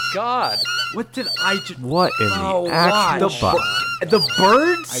god! What did I just... What in the actual fuck? The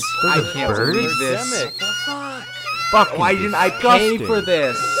birds? I can't believe this. Birdemic. What the fuck? Fucking Why didn't I pay disgusting. for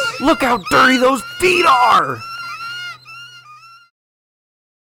this? Look how dirty those feet are!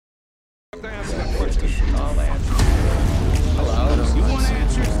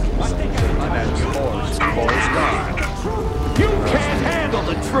 You can't handle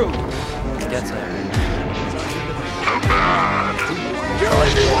the truth. Gets it. You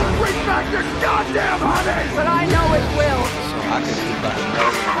only want to bring back your goddamn honey, but I know it will.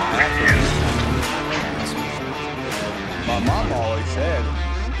 My mom always said,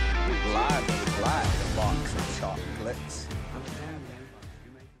 life is like a box of chocolates.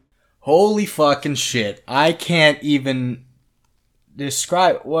 Holy fucking shit. I can't even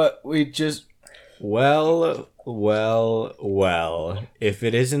describe what we just... Well. If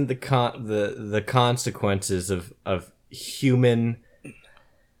it isn't the consequences of human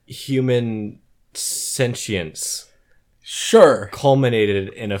sentience Sure.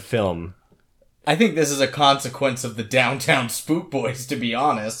 culminated in a film. I think this is a consequence of the Downtown Spook Boys, to be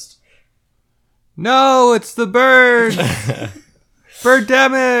honest. No, it's the bird.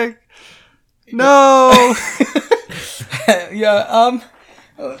 Birdemic. No. Yeah,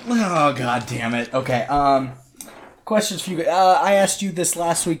 oh, god damn it. Okay, questions for you guys. I asked you this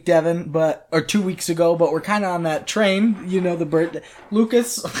last week, Devin, or 2 weeks ago, but we're kind of on that train. You know, the bird...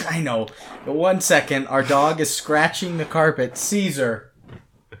 Lukas, I know. But 1 second, our dog is scratching the carpet. Caesar.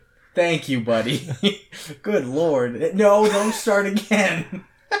 Thank you, buddy. Good lord. No, don't start again.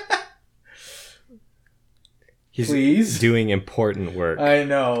 He's Please? doing important work. I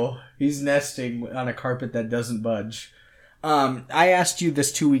know. He's nesting on a carpet that doesn't budge. I asked you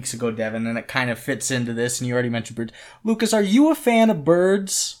this 2 weeks ago, Devin, and it kind of fits into this, and you already mentioned birds. Lukas, are you a fan of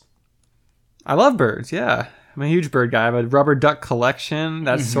birds? I love birds, yeah. I'm a huge bird guy. I have a rubber duck collection.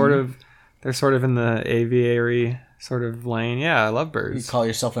 That's they're sort of in the aviary sort of lane. Yeah, I love You birds. call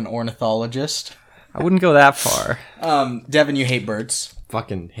yourself an ornithologist? I wouldn't go that far. Devin, you hate birds.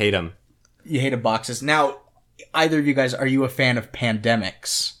 Fucking hate him. You hate boxes. Now, either of you guys, are you a fan of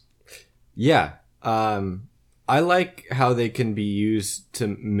pandemics? Yeah. I like how they can be used to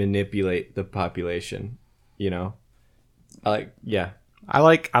manipulate the population, you know? I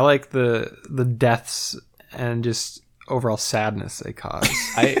like the deaths and just overall sadness they cause.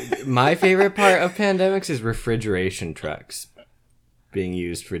 my favorite part of pandemics is refrigeration trucks being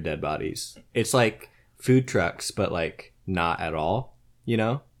used for dead bodies. It's like food trucks, but like not at all, you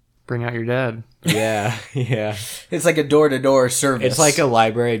know? Bring out your dead. Yeah, yeah. It's like a door-to-door service. It's like a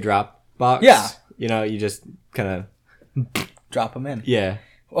library drop box. Yeah. You know, you just kind of... Drop them in. Yeah.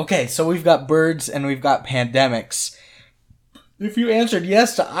 Okay, so we've got birds and we've got pandemics. If you answered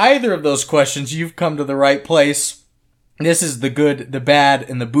yes to either of those questions, you've come to the right place. This is the good, the bad,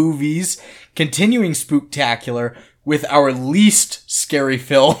 and the boovies. Continuing spooktacular with our least scary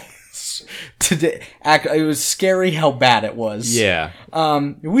films today. It was scary how bad it was. Yeah.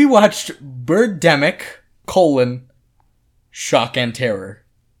 We watched Birdemic, Shock and Terror.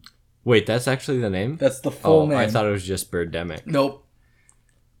 Wait, that's actually the name? That's the full name. I thought it was just Birdemic. Nope.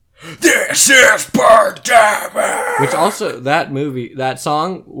 This is Birdemic! Which also, that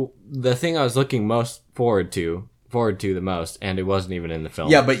song, the thing I was looking most forward to the most, and it wasn't even in the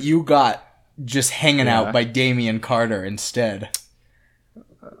film. Yeah, but you got Just Hanging Out by Damian Carter instead.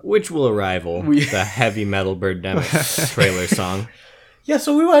 Which will rival the heavy metal Birdemic trailer song. Yeah,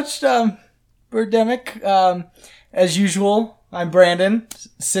 so we watched Birdemic. As usual, I'm Brandon,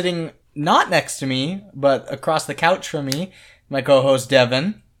 sitting not next to me, but across the couch from me, my co-host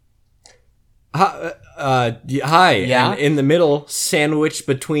Devin. Hi. Yeah? And in the middle, sandwiched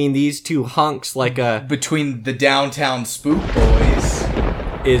between these two hunks like a... Between the Downtown Spook Boys.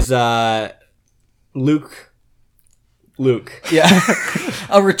 Is, Luke. Yeah.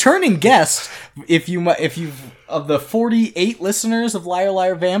 A returning guest, if you've of the 48 listeners of Liar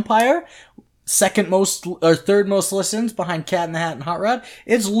Liar Vampire, third most listens behind Cat in the Hat and Hot Rod,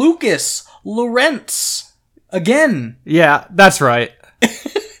 it's Lukas Lorentz. Again. Yeah, that's right.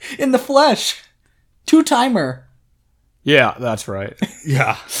 In the flesh. Two-timer. Yeah, that's right.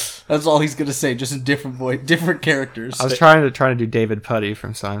 Yeah. That's all he's gonna say, just in different characters. I was trying to do David Puddy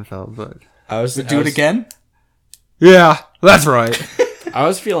from Seinfeld, but Do it again? yeah, that's right. I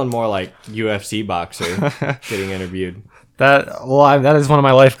was feeling more like UFC boxer getting interviewed. That is one of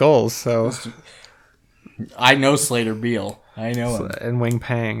my life goals. So I know Slater Beal. I know him. and Wing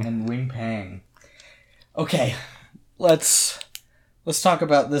Pang. And Wing Pang. Okay, let's talk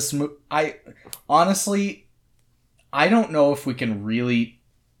about this. Honestly, I don't know if we can really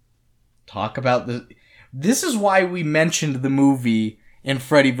talk about this. This is why we mentioned the movie in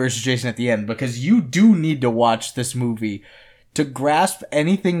Freddy vs. Jason at the end, because you do need to watch this movie to grasp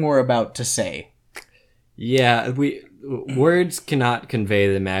anything we're about to say. Yeah, words cannot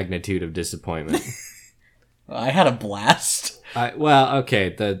convey the magnitude of disappointment. I had a blast.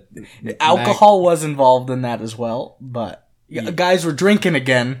 The Alcohol was involved in that as well, but guys were drinking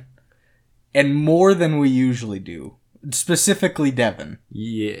again, and more than we usually do. Specifically, Devin.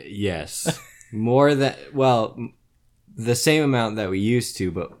 Yes. More than, the same amount that we used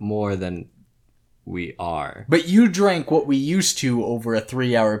to, but more than we are. But you drank what we used to over a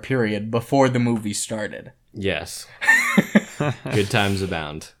 3-hour period before the movie started. Yes. Good times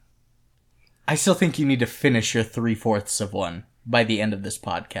abound. I still think you need to finish your 3/4 of one by the end of this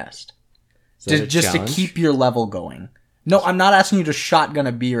podcast. Just to keep your level going. No, I'm not asking you to shotgun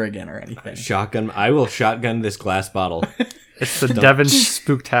a beer again or anything. I will shotgun this glass bottle. It's the Devon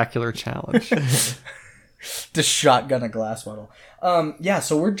Spooktacular Challenge. To shotgun a glass bottle.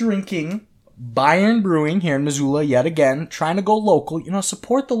 So we're drinking Bayern Brewing here in Missoula yet again, trying to go local.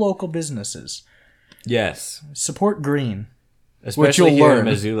 Support the local businesses. Yes. Support green. Especially here in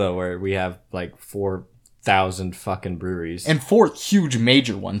Missoula, where we have like 4,000 fucking breweries. And 4 huge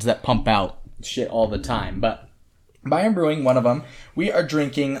major ones that pump out shit all the time. But Bayern Brewing, one of them. We are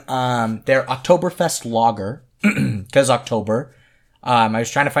drinking their Oktoberfest lager. Because October. I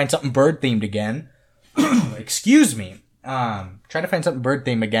was trying to find something bird-themed again. Excuse me. Tried to find something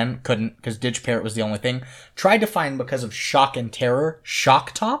bird-themed again. Couldn't, because Ditch Parrot was the only thing. Tried to find, because of shock and terror,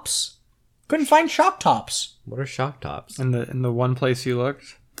 shock tops. Couldn't find shock tops. What are shock tops? In the one place you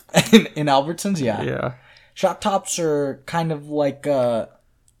looked? in Albertsons, yeah. Yeah. Shock tops are kind of like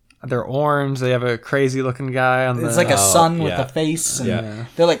they're orange. They have a crazy looking guy on the... It's like a sun with a face. And yeah.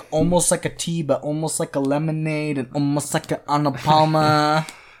 They're like almost like a tea, but almost like a lemonade and almost like an Anapalma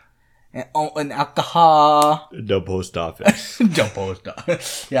and an alcohol. The post office. The post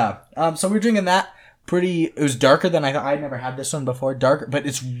office. Yeah. So we're drinking that. It was darker than I thought. I'd never had this one before. Darker, but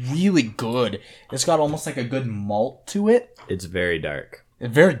it's really good. It's got almost like a good malt to it. It's very dark.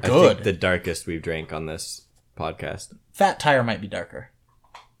 It's very good. I think the darkest we've drank on this podcast. Fat Tire might be darker.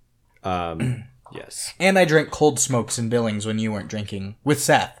 Yes. And I drank Cold Smokes in Billings when you weren't drinking with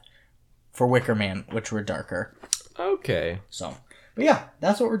Seth for Wicker Man, which were darker. Okay. So, but yeah,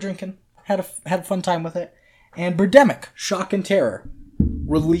 that's what we're drinking. Had a fun time with it. And Birdemic, Shock and Terror,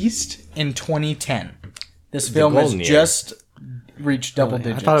 released in 2010. This film has just reached double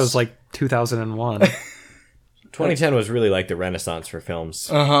digits. I thought it was like 2001. 2010 was really like the renaissance for films.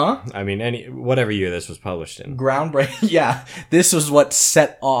 Uh-huh. I mean, whatever year this was published in. Groundbreaking. Yeah, this was what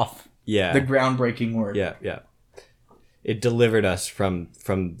set off the groundbreaking work. Yeah. It delivered us from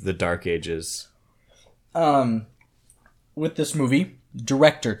the dark ages. With this movie,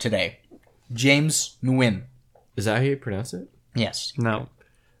 director today, James Nguyen. Is that how you pronounce it? Yes. No.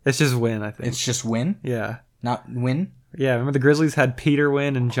 It's just Win, I think. It's just Win? Yeah. Not Win? Yeah, remember the Grizzlies had Peter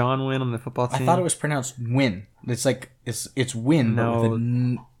Wynn and John Wynn on the football team? I thought it was pronounced Win. It's like, it's Win, no. but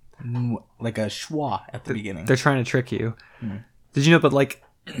with like a schwa at the beginning. They're trying to trick you. Did you know, but like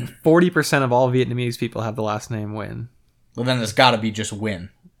 40% of all Vietnamese people have the last name Win. Well, then it's got to be just Win.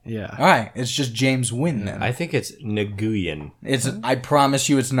 Yeah. All right, it's just James Wynn then. I think it's Nguyen. I promise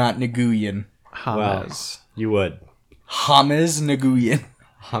you it's not Nguyen. Well, you would. James Nguyen.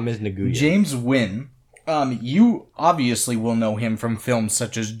 James Nguyen. James Wynn. You obviously will know him from films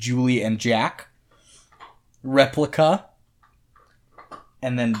such as Julie and Jack, Replica,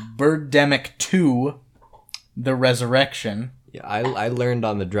 and then Birdemic 2, The Resurrection. Yeah, I learned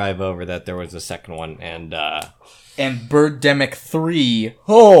on the drive over that there was a second one, and Birdemic 3.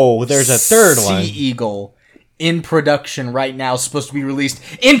 Oh, there's a third one. Sea Eagle, in production right now, supposed to be released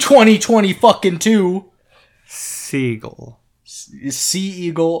in 2020 fucking 2. Seagull. Sea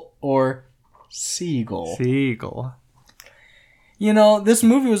Eagle or Seagull. Seagull. You know, this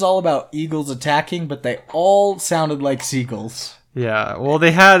movie was all about eagles attacking, but they all sounded like seagulls. Yeah, well,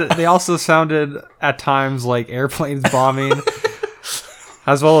 they also sounded at times like airplanes bombing,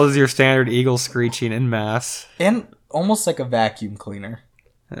 as well as your standard eagle screeching en masse. And almost like a vacuum cleaner.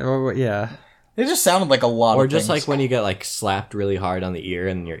 Yeah. It just sounded like a lot or of just things. like when you get like slapped really hard on the ear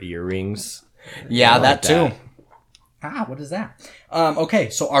and your earrings. Yeah, like that too. that. What is that? Okay,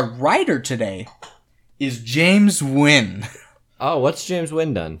 so our writer today is James Wynn. Oh, what's James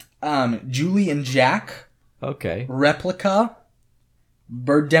Wynn done? Julie and Jack, Okay. Replica,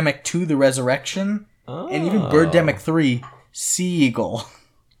 Birdemic 2, The Resurrection, and even Oh. Birdemic 3, Sea Eagle.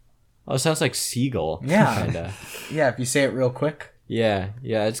 Oh, it sounds like seagull. Yeah. Kinda. Yeah, if you say it real quick. Yeah.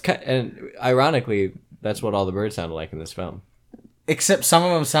 It's and ironically, that's what all the birds sounded like in this film. Except some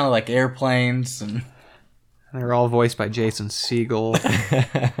of them sounded like airplanes. And And they're all voiced by Jason Segel.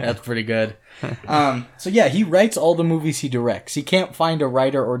 That's pretty good. So yeah, he writes all the movies he directs. He can't find a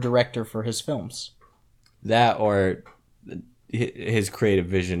writer or director for his films. That or his creative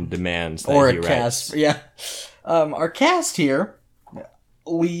vision demands that Or he a writes. cast. Yeah. Our cast here,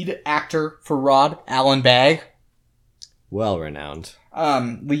 lead actor for Rod, Alan Bagg. Well renowned.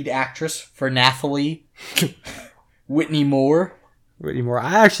 Lead actress for Nathalie, Whitney Moore. Whitney Moore.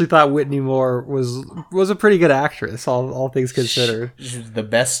 I actually thought Whitney Moore was a pretty good actress, all things considered. She's the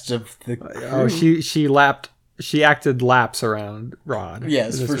best of the Oh, she acted laps around Rod.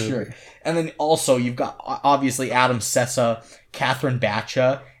 Yes, in this for movie. sure. And then also you've got obviously Adam Sessa, Catherine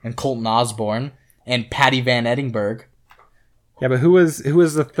Bacha, and Colton Osborne, and Patty Van Edinburgh. Yeah, but who was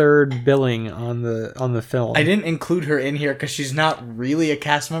the third billing on the film? I didn't include her in here because she's not really a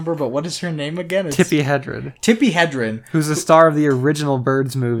cast member, but what is her name again? It's Tippi Hedren, Tippi Hedren, who's the star of the original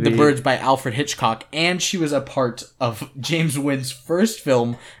Birds movie. The Birds by Alfred Hitchcock, and she was a part of James Wynn's first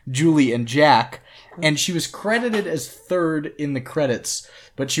film, Julie and Jack, and she was credited as third in the credits,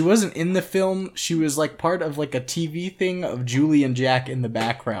 but she wasn't in the film. She was like part of like a TV thing of Julie and Jack in the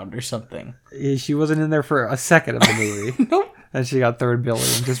background or something. She wasn't in there for a second of the movie. Nope. And she got third billing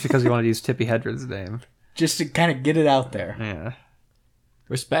just because we wanted to use Tippi Hedren's name. Just to kind of get it out there. Yeah.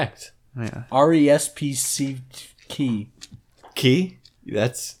 Respect. Yeah. RESPC Key. Key?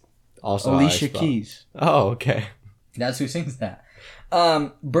 That's also Alicia how I spell. Keys. Oh, okay. That's who sings that.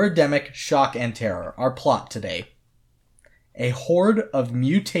 Birdemic, Shock and Terror. Our plot today. A horde of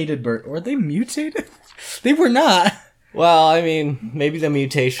mutated birds. Were they mutated? They were not. Well, I mean, maybe the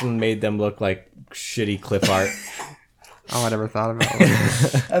mutation made them look like shitty clip art. Oh, I never thought about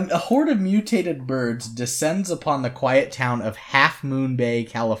it. A horde of mutated birds descends upon the quiet town of Half Moon Bay,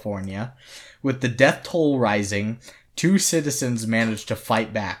 California. With the death toll rising, 2 citizens manage to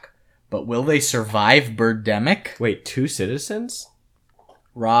fight back. But will they survive Birdemic? Wait, 2 citizens?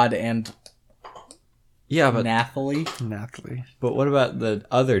 Rod and Yeah, but Nathalie? but what about the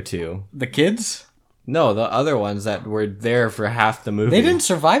other 2? The kids? No, the other ones that were there for half the movie. They didn't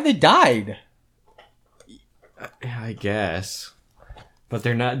survive, they died. I guess. But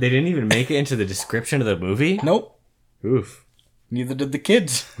they're not. They didn't even make it into the description of the movie? Nope. Oof. Neither did the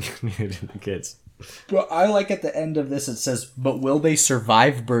kids. Neither did the kids. But I like at the end of this it says, but will they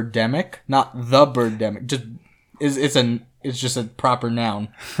survive Birdemic? Not the Birdemic. Just it's just a proper noun.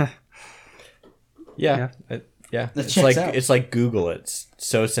 Yeah. That It's checks like out. it's like Google. It's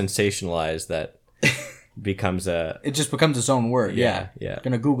so sensationalized that becomes a It just becomes its own word. Yeah. yeah.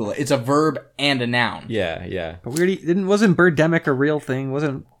 Gonna Google it. It's a verb and a noun. yeah. But we already wasn't Birdemic a real thing?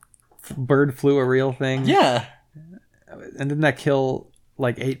 Wasn't bird flu a real thing? Yeah. And didn't that kill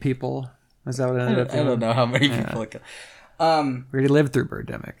like 8 people? Is that what it ended up I doing? don't know how many people it We already lived through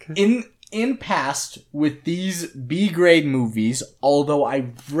Birdemic. in past with these B grade movies, although I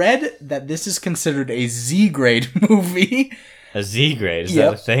read that this is considered a Z grade movie. A Z grade, is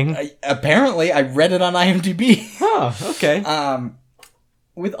Yep. that a thing? Apparently, I read it on IMDb. Oh, okay.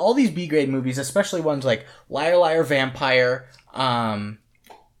 With all these B grade movies, especially ones like Liar Liar Vampire, no,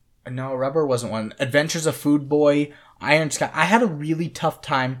 Rubber wasn't one. Adventures of Food Boy, Iron Sky. I had a really tough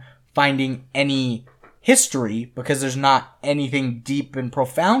time finding any history because there's not anything deep and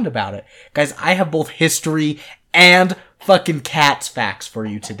profound about it. Guys, I have both history and fucking Cats facts for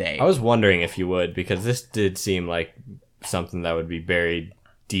you today. I was wondering if you would, because this did seem like something that would be buried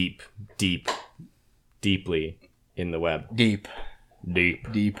deeply in the web. Deep.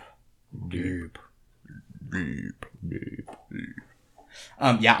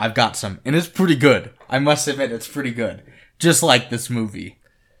 Yeah, I've got some, and it's pretty good. I must admit, it's pretty good. Just like this movie.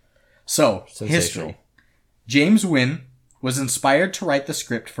 So, Sensational. history. James Wynn was inspired to write the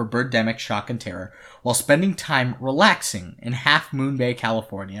script for Birdemic, Shock and Terror while spending time relaxing in Half Moon Bay,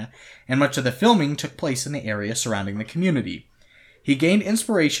 California, and much of the filming took place in the area surrounding the community. He gained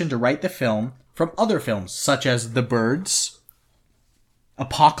inspiration to write the film from other films, such as The Birds,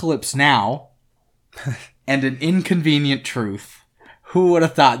 Apocalypse Now, and An Inconvenient Truth. Who would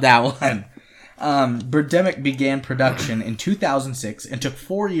have thought that one? Birdemic began production in 2006 and took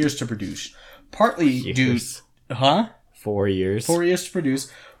 4 years to produce, partly due... Years. Huh? 4 years. 4 years to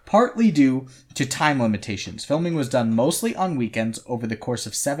produce, partly due to time limitations. Filming was done mostly on weekends over the course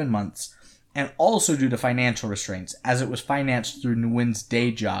of 7 months, and also due to financial restraints, as it was financed through Wynn's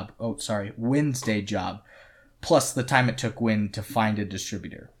day job, plus the time it took Wynn to find a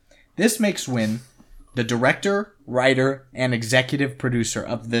distributor. This makes Wynn the director, writer, and executive producer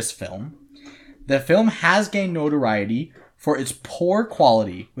of this film. The film has gained notoriety for its poor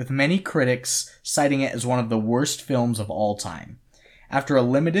quality, with many critics citing it as one of the worst films of all time. After a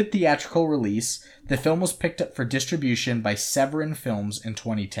limited theatrical release, the film was picked up for distribution by Severin Films in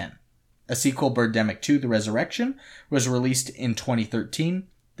 2010. A sequel, Birdemic 2: The Resurrection, was released in 2013.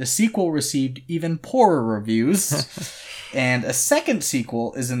 The sequel received even poorer reviews. And a second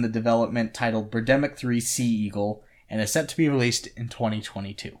sequel is in the development titled Birdemic 3: Sea Eagle and is set to be released in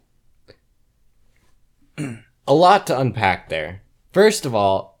 2022. A lot to unpack there. First of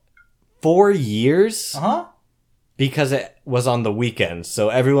all, 4 years? Uh-huh. Because it was on the weekends, so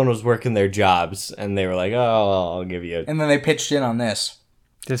everyone was working their jobs, and they were like, oh, I'll give you... And then they pitched in on this.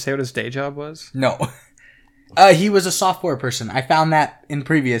 Did it say what his day job was? No. He was a software person. I found that in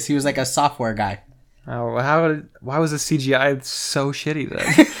previous. He was like a software guy. Oh, why was the CGI so shitty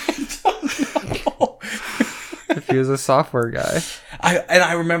then? If he was a software guy.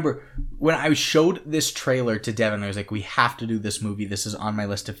 I remember when I showed this trailer to Devin, I was like, we have to do this movie. This is on my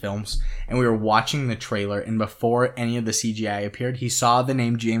list of films. And we were watching the trailer, and before any of the CGI appeared, he saw the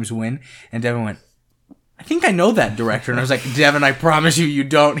name James Wynn, and Devin went, I think I know that director. And I was like, Devin, I promise you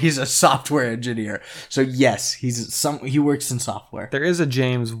don't. He's a software engineer. So yes, he works in software. There is a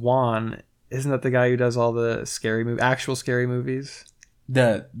James Wan. Isn't that the guy who does all the actual scary movies?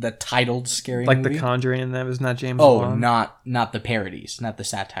 The titled scary like movie? The Conjuring in them, isn't that James Oh, Wan? not the parodies, not the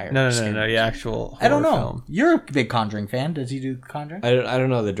satire. No, scary yeah, actual horror I don't know. film. You're a big Conjuring fan. Does he do Conjuring? I don't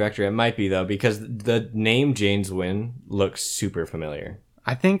know the director. It might be, though, because the name James Wynn looks super familiar.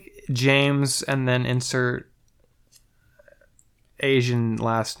 I think James and then insert Asian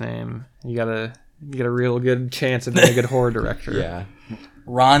last name. You get a real good chance of being a good horror director. Yeah.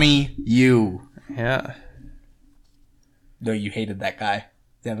 Ronnie Yu. Yeah. Though you hated that guy,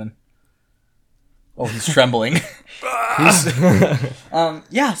 Devin. Oh, he's trembling.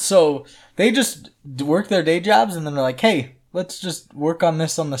 Yeah, so they just work their day jobs and then they're like, hey, let's just work on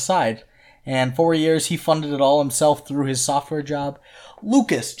this on the side. And 4 years, he funded it all himself through his software job.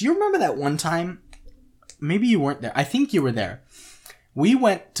 Lukas, do you remember that one time? Maybe you weren't there. I think you were there. We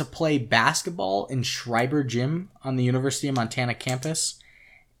went to play basketball in Schreiber Gym on the University of Montana campus.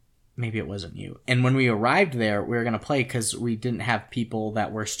 Maybe it wasn't you. And when we arrived there, we were going to play because we didn't have people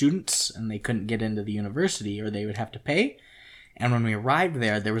that were students and they couldn't get into the university or they would have to pay. And when we arrived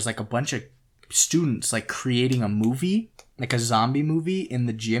there was like a bunch of students like creating a movie, like a zombie movie in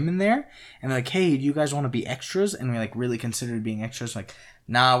the gym in there. And they're like, hey, do you guys want to be extras? And we like really considered being extras. Like,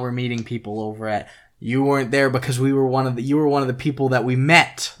 nah, we're meeting people over at... You weren't there because you were one of the people that we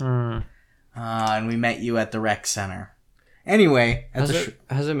met. And we met you at the rec center. Anyway, How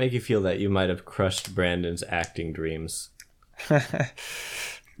does it make you feel that you might have crushed Brandon's acting dreams?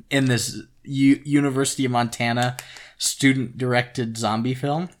 In this University of Montana student-directed zombie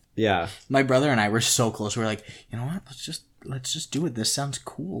film, Yeah. my brother and I were so close. We were like, you know what? Let's just do it. This sounds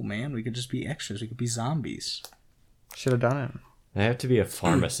cool, man. We could just be extras. We could be zombies. Should have done it. I have to be a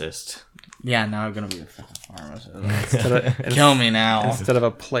pharmacist. Yeah, now I'm gonna be a fucking pharmacist. Kill me now. Instead of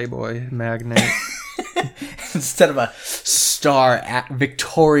a Playboy magnate. Instead of a star at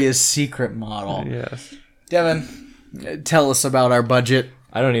Victoria's Secret model. Yes. Devin, tell us about our budget.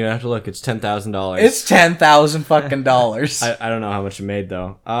 I don't even have to look. It's $10,000. It's $10,000 fucking dollars. I don't know how much it made,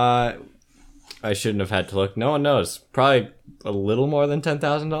 though. I shouldn't have had to look. No one knows. Probably a little more than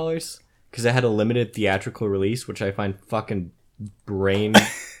 $10,000. Because it had a limited theatrical release, which I find fucking brain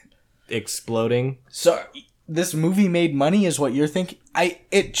exploding. So this movie made money is what you're thinking?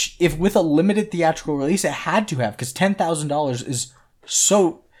 If with a limited theatrical release, it had to have, because $10,000 is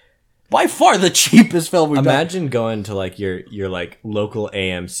so by far the cheapest film we've done. Imagine going to like your like local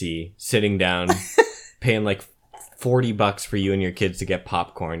AMC, sitting down, paying like $40 for you and your kids to get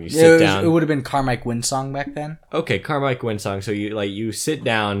popcorn. You sit down. It would have been Carmike Winsong back then. Okay, Carmike Winsong. So you sit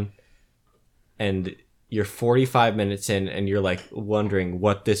down, and you're 45 minutes in, and you're like wondering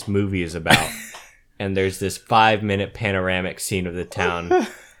what this movie is about. And there's this 5-minute panoramic scene of the town,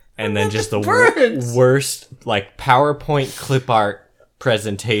 and then just the worst like PowerPoint clip art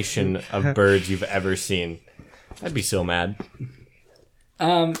presentation of birds you've ever seen. I'd be so mad.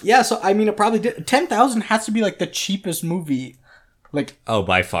 Yeah, so I mean, it probably did. 10,000 has to be like the cheapest movie, like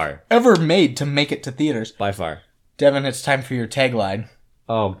By far. ever made to make it to theaters. By far. Devin, it's time for your tagline.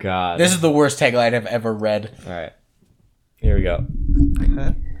 Oh God. This is the worst tagline I've ever read. All right. Here we go.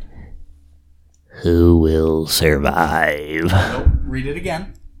 Who will survive? Nope. Read it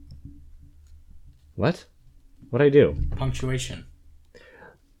again. What? What'd I do? Punctuation.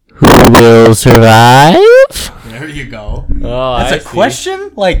 Who will survive? There you go. Oh, That's a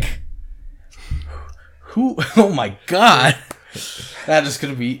question? Like, who? Oh my God. That is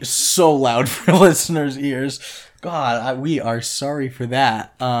going to be so loud for listeners' ears. God, we are sorry for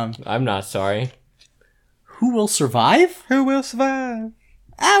that. I'm not sorry. Who will survive? Who will survive?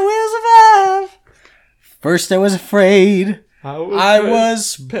 I will survive. First I was afraid. I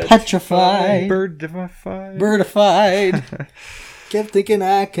was petrified. Birdified. Kept thinking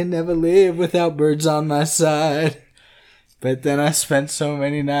I can never live without birds on my side. But then I spent so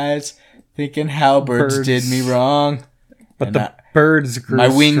many nights thinking how birds did me wrong. But the birds grew my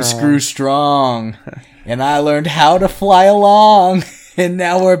wings strong. grew strong. And I learned how to fly along. And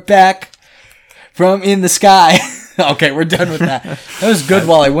now we're back from in the sky. Okay, we're done with that. That was good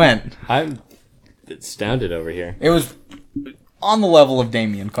while I went. I'm astounded over here. It was on the level of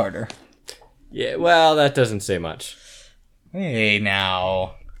Damien Carter. Yeah, well, that doesn't say much. Hey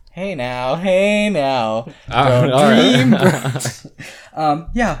now. Hey now. Hey now. All Don't right. dream birds.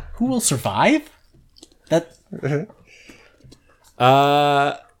 Yeah, who will survive? That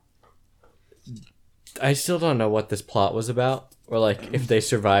I still don't know what this plot was about, or like if they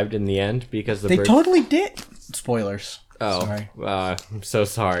survived in the end because the they birds... totally did. Spoilers. Oh, Sorry. I'm so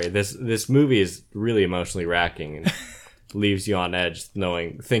sorry. This movie is really emotionally racking and leaves you on edge,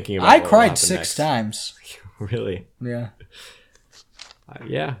 thinking about. I what will cried happen 6 next. times. Really? Yeah.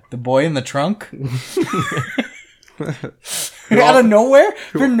 Yeah. The boy in the trunk. Out of nowhere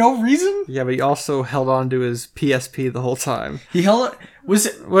for no reason. Yeah, but he also held on to his PSP the whole time. He held. Was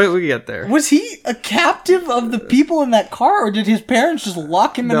it? Wait, we get there. Was he a captive of the people in that car, or did his parents just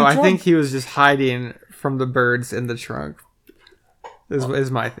lock him in No, the I trunk? think he was just hiding from the birds in the trunk.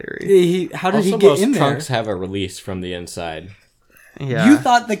 Is my theory. How did Also, he get most in there? trunks have a release from the inside. Yeah. You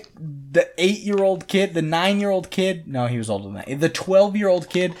thought the 8-year-old kid, the 9-year-old kid, no, he was older than that. The 12-year-old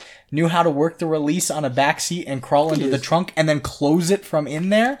kid knew how to work the release on a backseat and crawl into the trunk and then close it from in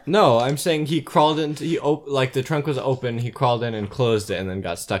there? No, I'm saying he crawled into like the trunk was open. He crawled in and closed it, and then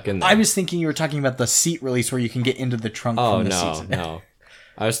got stuck in there. I was thinking you were talking about the seat release where you can get into the trunk Oh from the no, seats. no.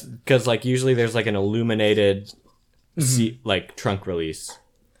 I was because like usually there's like an illuminated seat like trunk release.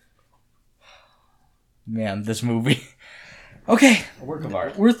 Man, this movie. Okay, A work of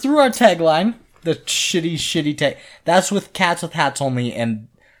art. we're through our tagline. The shitty tag. That's with Cats with Hats only, and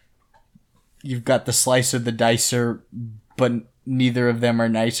you've got the slicer, the dicer, but neither of them are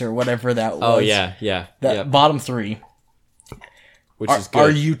nice or whatever that was. Oh yeah. That bottom 3. Which Are, is good. are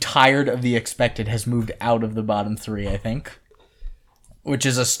you tired of the expected has moved out of the bottom 3, I think. Which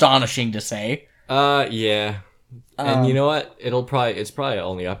is astonishing to say. Yeah. And you know what? It's probably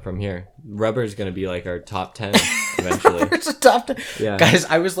only up from here. Rubber's gonna be like our top 10 eventually. It's a top 10. Yeah. Guys,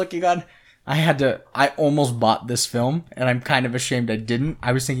 I was looking on... I almost bought this film, and I'm kind of ashamed I didn't.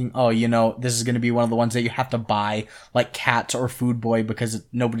 I was thinking, this is going to be one of the ones that you have to buy, like Cats or Food Boy, because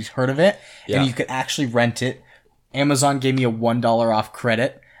nobody's heard of it, Yeah. and you could actually rent it. Amazon gave me a $1 off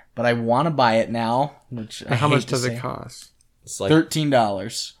credit, but I want to buy it now, which I How hate much to does say. it cost? It's like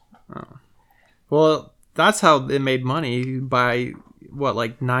 $13. Well, that's how it made money. You buy,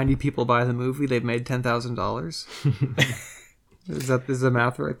 like 90 people buy the movie, they've made $10,000. Is the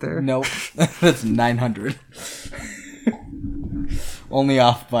math right there? Nope, that's 900. Only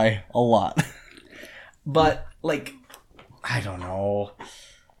off by a lot. But, like, I don't know.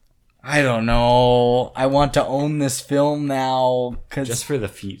 I want to own this film now. just for the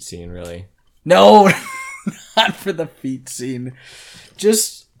feet scene, really. No, not for the feet scene.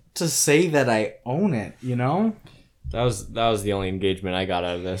 Just to say that I own it, you know? That was the only engagement I got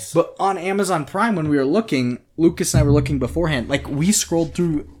out of this. But on Amazon Prime, when we were looking, Lucas and I were looking beforehand, like, we scrolled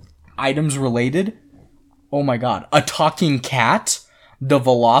through items related. Oh my god. A talking cat, the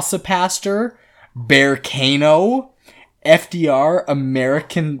Velocipaster, Bear Kano, FDR,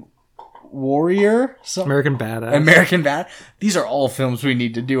 American Warrior, American Badass. American Bad. These are all films we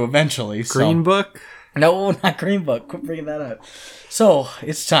need to do eventually. So. Green Book. No, not Green Book. Quit bringing that up. So,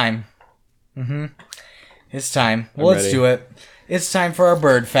 it's time. It's time. Well, let's ready. do it. It's time for our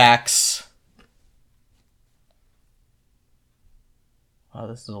bird facts. Wow,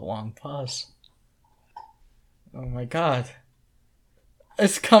 this is a long pause. Oh my god.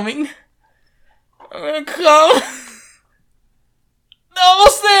 It's coming. I'm gonna come.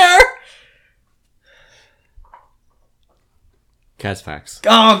 Almost there. Cat's facts.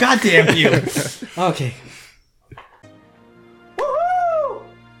 Oh, goddamn you. Okay.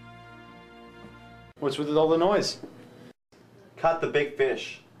 What's with all the noise? Caught the big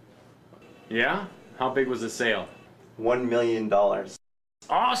fish. Yeah? How big was the sale? $1 million.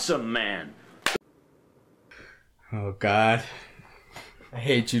 Awesome, man! Oh god. I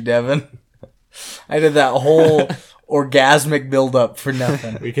hate you, Devin. I did that whole orgasmic build-up for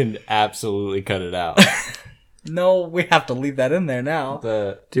nothing. We can absolutely cut it out. No, we have to leave that in there now.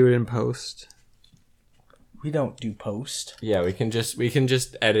 The Do it in post. We don't do post. Yeah, we can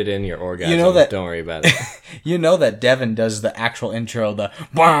just edit in your orgasm. You know that- Don't worry about it. You know that Devin does the actual intro, the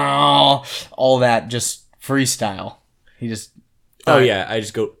wow, all that just freestyle. He just Oh yeah, I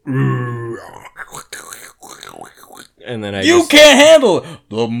just go and then you can't handle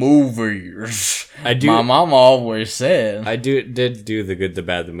the movies. I do. My mom always said. I did do the good, the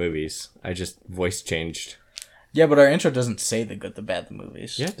bad, the movies. I just voice changed. Yeah, but our intro doesn't say the good, the bad, the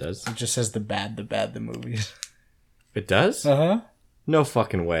movies. Yeah, it does. It just says the bad, the movies. It does? Uh-huh. No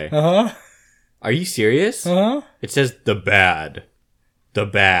fucking way. Uh-huh. Are you serious? Uh-huh. It says the bad, the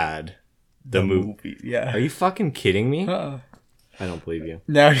movie. Yeah. Are you fucking kidding me? Uh-uh. I don't believe you.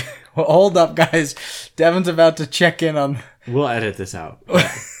 Now, well, hold up, guys. Devin's about to check in on... We'll edit this out.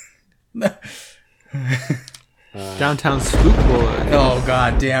 Downtown Spook Boy. Oh,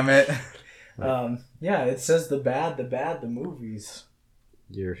 god damn it. Yeah, it says the bad, the movies.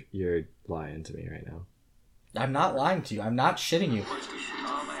 You're lying to me right now. I'm not lying to you. I'm not shitting you.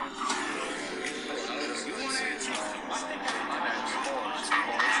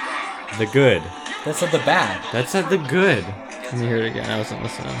 The good. That said the bad. That said the good. Let me hear it again. I wasn't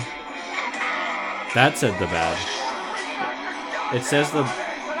listening. That said the bad. It says the...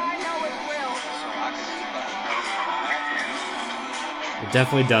 It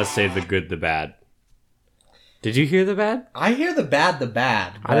definitely does say the good, the bad. Did you hear the bad? I hear the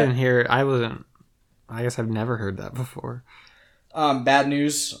bad, I didn't hear it. I guess I've never heard that before. Bad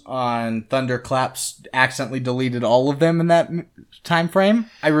news on Thunderclaps accidentally deleted all of them in that time frame.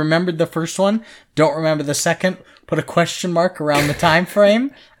 I remembered the first one. Don't remember the second. Put a question mark around the time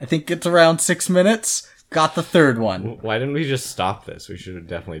frame. I think it's around 6 minutes. Got the third one. Why didn't we just stop this? We should have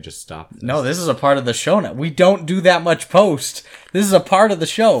definitely just stopped this. No, this is a part of the show now. We don't do that much post. This is a part of the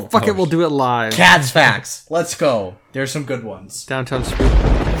show. Fuck it, we'll do it live. Cats facts. Let's go. There's some good ones. Downtown Spook.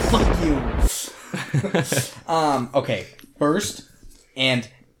 Fuck you. Okay. First and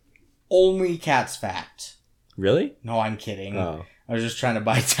only Cats fact. Really? No, I'm kidding. Oh. I was just trying to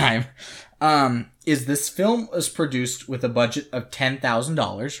buy time. Is this film was produced with a budget of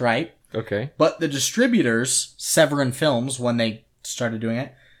 $10,000, right? Okay. But the distributors, Severin Films, when they started doing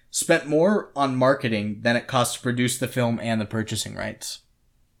it, spent more on marketing than it cost to produce the film and the purchasing rights.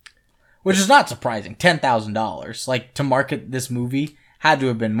 Which is not surprising. $10,000. Like, to market this movie had to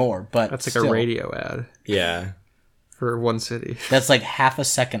have been more, but That's like still, a radio ad Yeah. for one city. That's like half a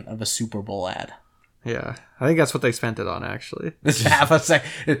second of a Super Bowl ad. Yeah. I think that's what they spent it on, actually. It's half a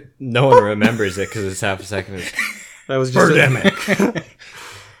second. No one remembers it because it's half a second. That was just Birdemic.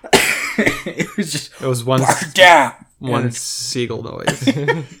 It was just... It was one down. one seagull noise.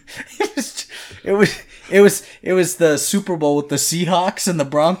 It was the Super Bowl with the Seahawks and the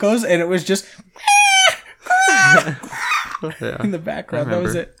Broncos, and it was just Yeah. in the background. That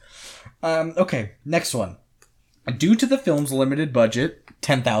was it. Okay, next one. Due to the film's limited budget,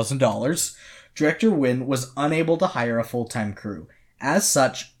 $10,000, director Wynn was unable to hire a full-time crew. As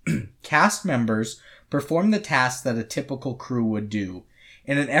such, cast members performed the tasks that a typical crew would do.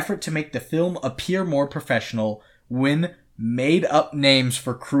 In an effort to make the film appear more professional, Wynn made up names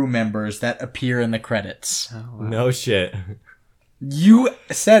for crew members that appear in the credits. No shit. You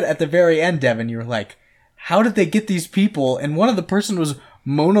said at the very end, Devin, you were like, how did they get these people? And one of the person was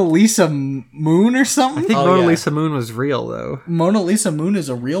Mona Lisa Moon or something? I think Oh, Mona yeah. Lisa Moon was real, though. Mona Lisa Moon is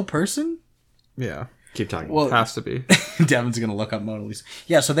a real person? Yeah. Keep talking. Well, Has to be. Devin's going to look up Mona Lisa.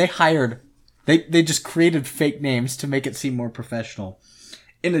 Yeah, so they hired... They just created fake names to make it seem more professional.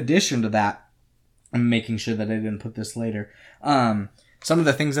 In addition to that, I'm making sure that I didn't put this later. Some of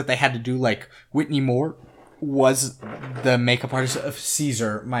the things that they had to do, like Whitney Moore was the makeup artist of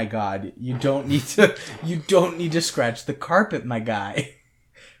Caesar. My God, you don't need to scratch the carpet, my guy.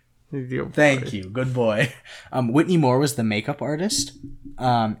 Thank you, good boy. Whitney Moore was the makeup artist,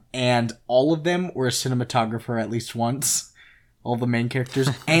 and all of them were a cinematographer at least once. All the main characters,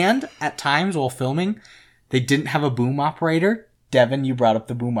 and at times while filming, they didn't have a boom operator. Devin, you brought up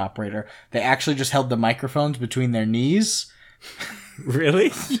the boom operator. They actually just held the microphones between their knees.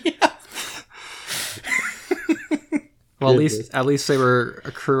 Really? Yeah. Well, at least they were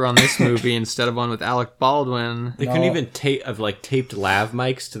a crew on this movie instead of one with Alec Baldwin. They couldn't even taped lav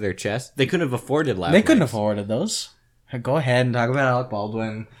mics to their chest. They couldn't have afforded lav. They couldn't mics. have afforded those. Go ahead and talk about Alec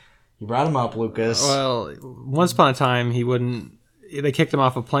Baldwin. You brought him up, Lucas. Well, once upon a time, he wouldn't. They kicked him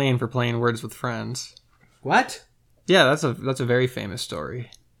off a plane for playing Words with Friends. What? Yeah, that's a very famous story.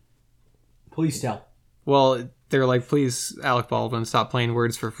 Please tell. Well, they were like, "Please, Alec Baldwin, stop playing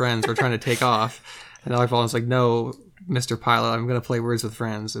Words for Friends. We're trying to take off." And Alec Baldwin's like, "No, Mr. Pilot, I'm going to play Words with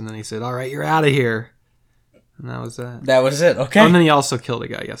Friends." And then he said, "All right, you're out of here." And that was that. That was it. Okay. Oh, and then he also killed a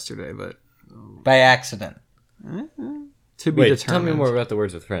guy yesterday, but By accident. To be Wait, determined. tell me more about the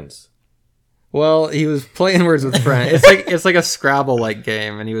Words with Friends. Well, he was playing Words with Friends. It's like a Scrabble like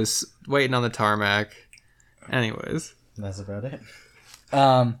game, and he was waiting on the tarmac. Anyways, That's about it.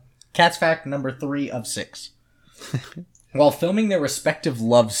 Cat's fact number 3 of 6. While filming their respective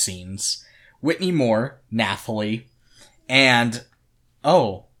love scenes, Whitney Moore, Nathalie, and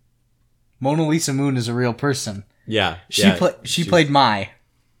Mona Lisa Moon is a real person. Yeah. She played Mai,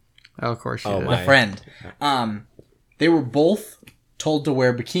 of course she did. my friend. They were both told to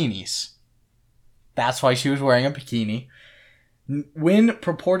wear bikinis. That's why she was wearing a bikini. Wynn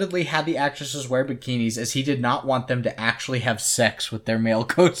purportedly had the actresses wear bikinis as he did not want them to actually have sex with their male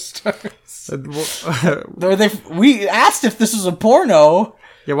co-stars. We asked if this was a porno.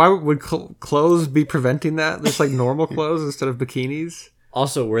 Yeah, why would clothes be preventing that? Just like normal clothes instead of bikinis?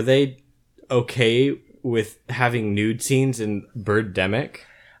 Also, were they okay with having nude scenes in Birdemic?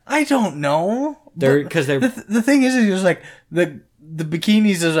 I don't know. The thing is, he was like, the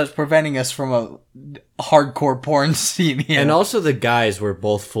bikinis is what's preventing us from a hardcore porn scene here. And also the guys were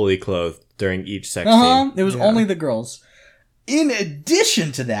both fully clothed during each sex scene. It was only the girls. In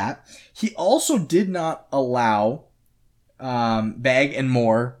addition to that, he also did not allow Bag and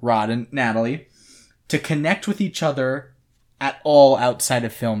Moore, Rod and Natalie, to connect with each other at all outside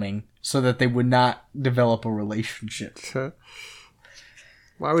of filming so that they would not develop a relationship.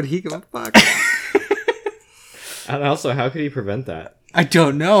 Why would he give a fuck? And also, how could he prevent that? I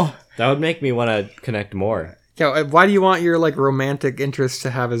don't know. That would make me want to connect more. Yeah, why do you want your like romantic interest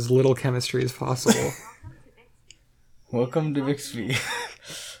to have as little chemistry as possible? Welcome to Bixby.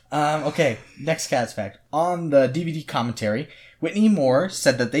 Okay, next Cat's fact. On the DVD commentary, Whitney Moore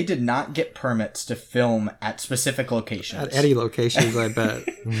said that they did not get permits to film at specific locations. At any locations, I bet.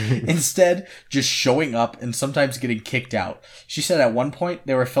 Instead, just showing up and sometimes getting kicked out. She said at one point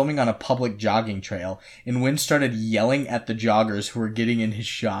they were filming on a public jogging trail, and Wynn started yelling at the joggers who were getting in his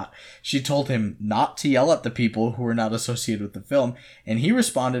shot. She told him not to yell at the people who were not associated with the film, and he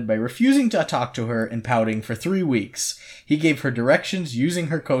responded by refusing to talk to her and pouting for 3 weeks. He gave her directions using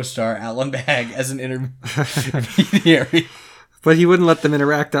her co-star, Alan Bag, as an intermediary. But he wouldn't let them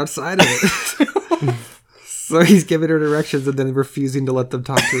interact outside of it. So he's giving her directions and then refusing to let them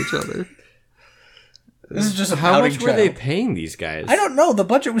talk to each other. This is just a How pouting much were trail. they paying these guys? I don't know. The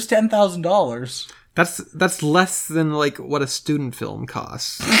budget was $10,000. That's less than like what a student film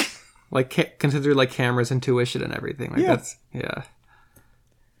costs. Like consider like cameras and tuition and everything. Like Yeah. that's yeah.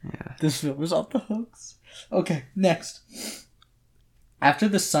 This film was off the hooks. Okay, next. After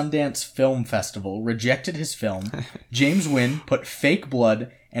the Sundance Film Festival rejected his film, James Wynn put fake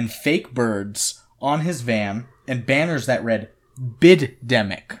blood and fake birds on his van and banners that read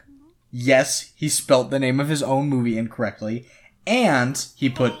Birdemic. Yes, he spelt the name of his own movie incorrectly, and he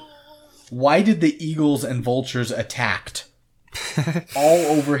put "Why did the eagles and vultures attacked?" all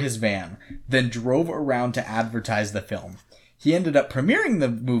over his van, then drove around to advertise the film. He ended up premiering the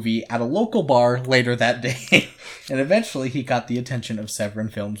movie at a local bar later that day, and eventually he got the attention of Severin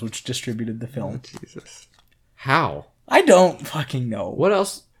Films, which distributed the film. Jesus. How? I don't fucking know. What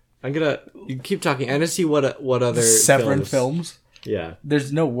else? You keep talking. I want to see what other Severin Films? Yeah.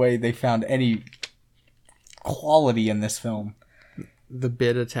 There's no way they found any quality in this film. The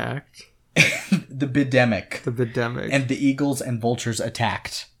bid attacked. The Birdemic. The Birdemic. And the eagles and vultures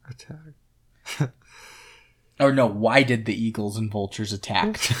attacked. Attack. Or no, why did the eagles and vultures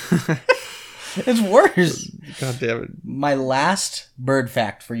attack? It's worse. God damn it. My last bird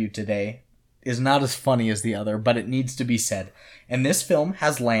fact for you today is not as funny as the other, but it needs to be said. And this film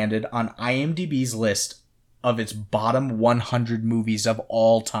has landed on IMDb's list of its bottom 100 movies of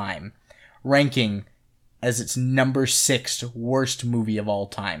all time, ranking as its number 6 worst movie of all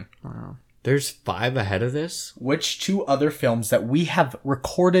time. Wow. There's 5 ahead of this? Which 2 other films that we have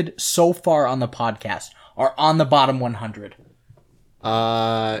recorded so far on the podcast are on the bottom 100?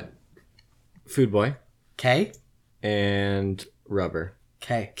 Food Boy. Okay. And Rubber.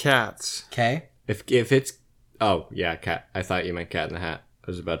 Okay. Cats. Okay. If it's... Oh, yeah, Cat. I thought you meant Cat in the Hat. I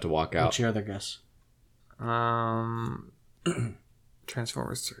was about to walk out. What's your other guess?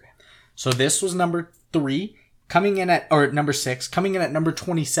 Transformers 3. So this was number 3. Coming in at... Or number 6. Coming in at number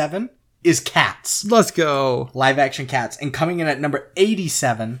 27 is Cats. Let's go. Live action Cats. And coming in at number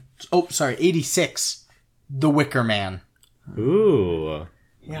 87... Oh, sorry, 86. The Wicker Man. Ooh.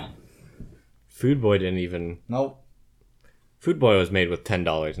 Yeah. Food Boy didn't even... Nope. Food Boy was made with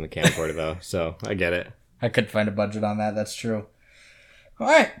 $10 in the camcorder, though, so I get it. I couldn't find a budget on that. That's true. All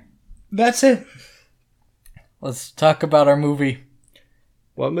right. That's it. Let's talk about our movie.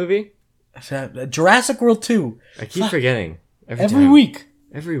 What movie? Jurassic World 2. I keep forgetting. Every week.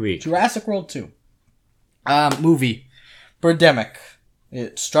 Every week. Jurassic World 2. Movie. Birdemic.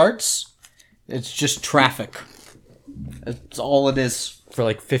 It starts. It's just traffic. That's all it is. For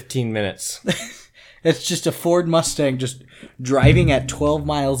like 15 minutes. It's just a Ford Mustang just driving at 12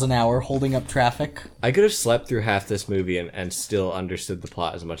 miles an hour, holding up traffic. I could have slept through half this movie and still understood the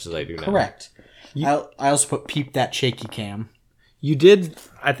plot as much as I do now. Correct. I also put peep that shaky cam. You did,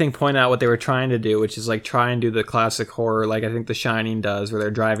 I think, point out what they were trying to do, which is like try and do the classic horror, like I think The Shining does, where they're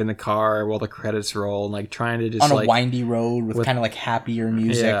driving the car while the credits roll, and like trying to just on a windy road with kind of like happier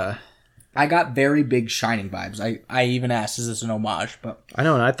music. Yeah. I got very big Shining vibes. I even asked, is this an homage? But I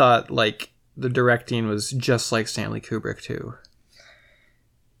know, and I thought like the directing was just like Stanley Kubrick too.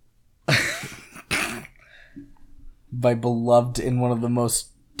 By beloved and one of the most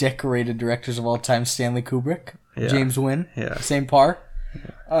decorated directors of all time, Stanley Kubrick. Yeah. James Wynn. Yeah. Same par.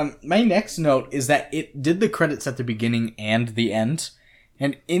 My next note is that it did the credits at the beginning and the end.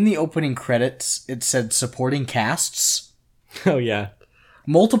 And in the opening credits, it said supporting casts. Oh, yeah.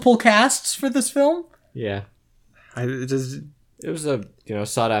 Multiple casts for this film? Yeah. It was a,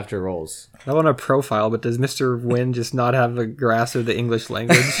 sought after roles. I want a profile, but does Mr. Wynn just not have a grasp of the English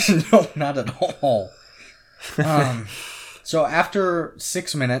language? No, not at all. So after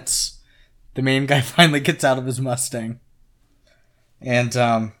 6 minutes, the main guy finally gets out of his Mustang. And,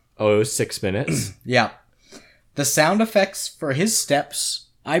 it was 6 minutes? Yeah. The sound effects for his steps,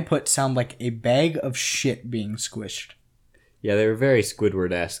 I put sound like a bag of shit being squished. Yeah, they were very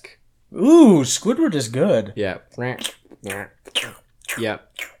Squidward-esque. Ooh, Squidward is good. Yeah. Yeah.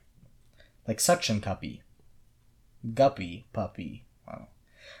 Like suction cuppy. Guppy puppy.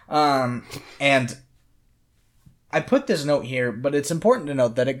 Wow. And I put this note here, but it's important to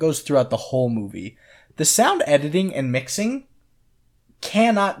note that it goes throughout the whole movie. The sound editing and mixing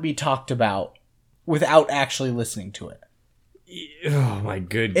cannot be talked about without actually listening to it. Oh my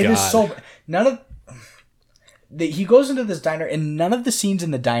good God. It is so... He goes into this diner, and none of the scenes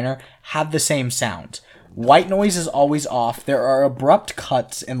in the diner have the same sound. White noise is always off. There are abrupt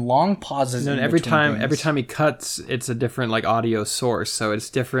cuts and long pauses. And every time he cuts, it's a different like audio source. So it's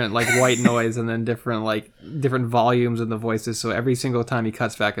different like white noise, and then different volumes in the voices. So every single time he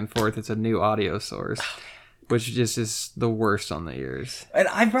cuts back and forth, it's a new audio source, which just is the worst on the ears. And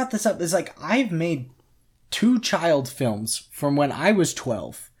I brought this up. It's like I've made 2 child films from when I was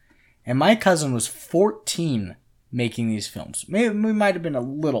 12, and my cousin was 14 making these films. Maybe we might have been a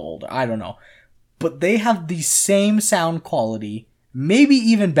little older. I don't know. But they have the same sound quality, maybe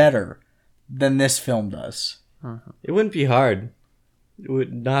even better than this film does. It wouldn't be hard. It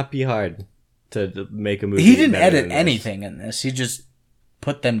would not be hard to make a movie. He didn't edit anything in this. He just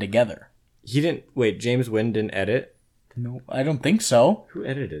put them together. James Wynn didn't edit? No, I don't think so. Who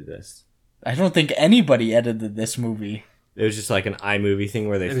edited this? I don't think anybody edited this movie. It was just like an iMovie thing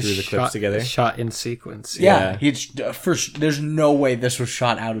where they threw the clips together? Shot in sequence. Yeah. There's no way this was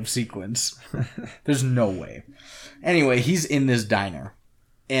shot out of sequence. There's no way. Anyway, he's in this diner.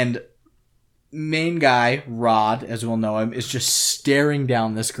 And main guy, Rod, as we'll know him, is just staring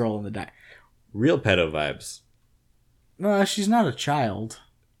down this girl in the diner. Real pedo vibes. No, she's not a child.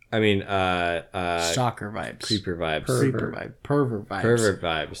 I mean, stalker vibes. Creeper vibes. Creeper vibe. Pervert vibes. Pervert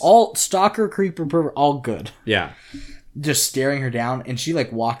vibes. All stalker, creeper, pervert, all good. Yeah. Just staring her down, and she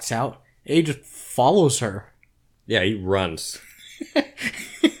like walks out. He just follows her. Yeah, he runs.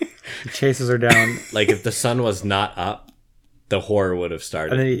 He chases her down. Like if the sun was not up, the horror would have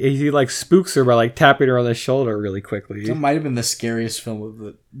started. And he like spooks her by like tapping her on the shoulder really quickly. It might have been the scariest film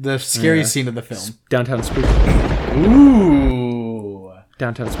of the scariest scene of the film. Downtown Spook. Ooh.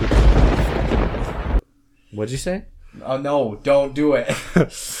 Downtown Spook. What'd you say? Oh no! Don't do it.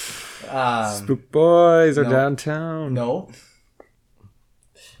 Spook boys are downtown. No.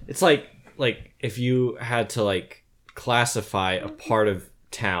 It's like if you had to like classify a part of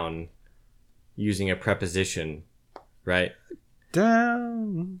town using a preposition, right?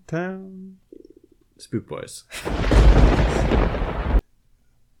 Downtown. Spook boys.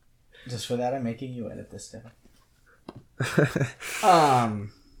 Just for that, I'm making you edit this down.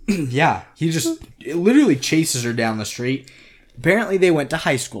 Yeah, he just literally chases her down the street. Apparently, they went to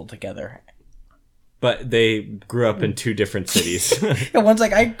high school together. But they grew up in 2 different cities. Yeah, one's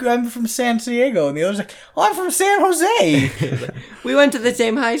like, I'm from San Diego, and the other's like, oh, I'm from San Jose. We went to the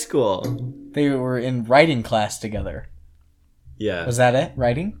same high school. They were in writing class together. Yeah. Was that it?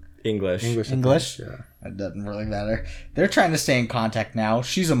 Writing? English? Yeah. It doesn't really matter. They're trying to stay in contact now.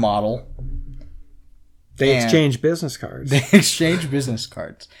 She's a model. They exchange business cards. They exchange business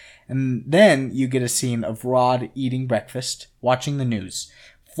cards. And then you get a scene of Rod eating breakfast, watching the news.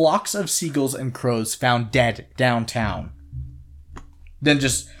 Flocks of seagulls and crows found dead downtown. Then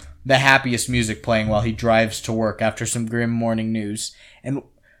just the happiest music playing while he drives to work after some grim morning news. And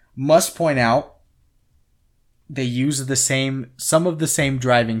must point out, they use some of the same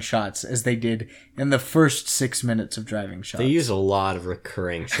driving shots as they did in the first 6 minutes of driving shots. They use a lot of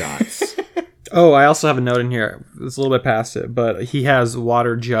recurring shots. Oh, I also have a note in here. It's a little bit past it, but he has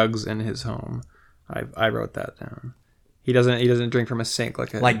water jugs in his home. I wrote that down. He doesn't drink from a sink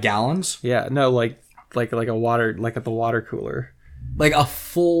like gallons? Yeah, no, like a water, like at the water cooler. Like a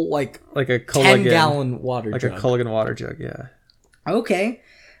full, like a 10-gallon water jug. Like a Culligan water jug, yeah. Okay.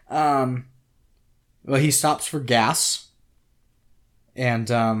 Well, he stops for gas. And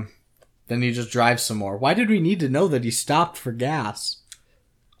then he just drives some more. Why did we need to know that he stopped for gas?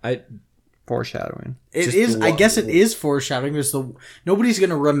 Foreshadowing. I guess it is foreshadowing. Nobody's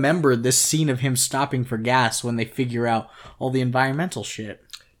going to remember this scene of him stopping for gas when they figure out all the environmental shit.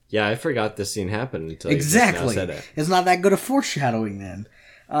 Yeah, I forgot this scene happened until exactly. You just now said it. It's not that good of foreshadowing then.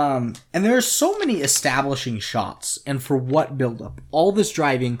 And there are so many establishing shots, and for what build-up? All this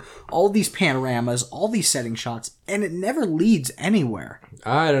driving, all these panoramas, all these setting shots, and it never leads anywhere.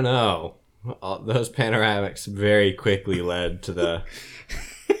 I don't know. Those panoramics very quickly led to the...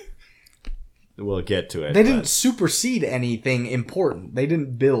 We'll get to it. They didn't supersede anything important. They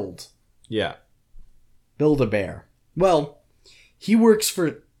didn't build. Yeah. Build-A-Bear. Well, he works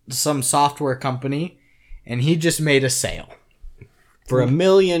for some software company, and he just made a sale. For $1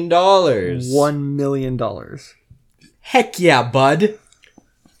 million. $1 million. Heck yeah, bud.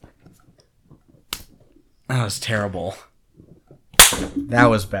 That was terrible.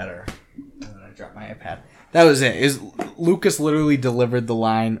 That was better. I'm gonna drop my iPad. That was it. Lukas literally delivered the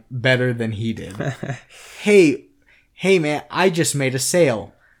line better than he did. Hey man, I just made a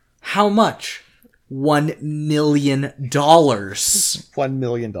sale. How much? $1 million. $1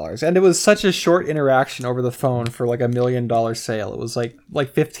 million. And it was such a short interaction over the phone for like $1 million sale. It was like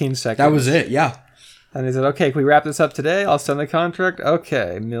 15 seconds. That was it, yeah. And he said, okay, can we wrap this up today? I'll send the contract.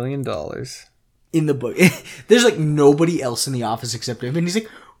 Okay, $1 million. In the book. There's like nobody else in the office except him. And he's like,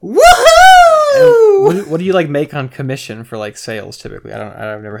 woohoo! What do you like make on commission for like sales typically?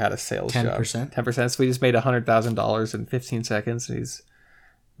 I've never had a sales 10%. job. 10%. So we just made $100,000 in 15 seconds. And he's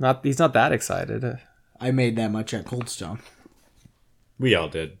not that excited. I made that much at Cold Stone. We all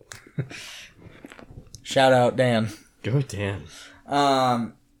did. Shout out Dan. Go Dan.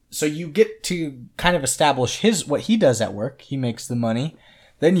 So you get to kind of establish what he does at work. He makes the money.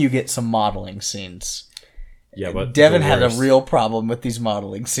 Then you get some modeling scenes. Yeah, but Devin had a real problem with these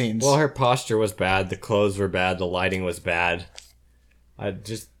modeling scenes. Well, her posture was bad. The clothes were bad. The lighting was bad. I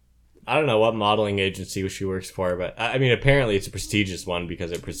don't know what modeling agency she works for, but I mean, apparently it's a prestigious one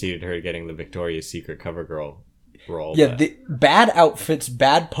because it preceded her getting the Victoria's Secret cover girl role. Yeah, the bad outfits,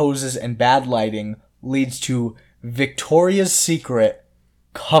 bad poses, and bad lighting leads to Victoria's Secret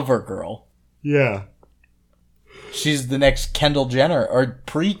cover girl. Yeah. She's the next Kendall Jenner, or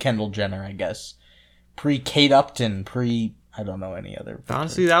pre-Kendall Jenner, I guess. Pre-Kate Upton, I don't know any other.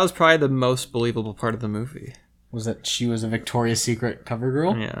 Honestly, that was probably the most believable part of the movie. Was that she was a Victoria's Secret cover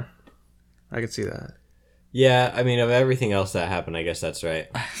girl? Yeah. I could see that. Yeah, I mean, of everything else that happened, I guess that's right.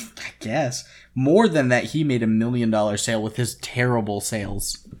 I guess. More than that, he made $1 million sale with his terrible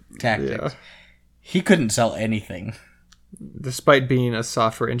sales tactics. Yeah. He couldn't sell anything. Despite being a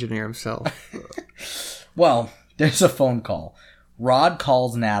software engineer himself. Well, there's a phone call. Rod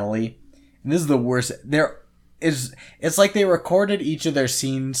calls Natalie. And this is the worst. It's like they recorded each of their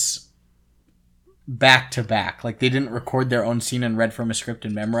scenes back to back. Like they didn't record their own scene and read from a script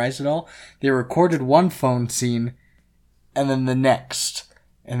and memorized it all. They recorded one phone scene and then the next.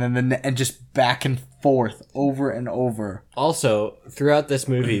 And then and just back and forth over and over. Also, throughout this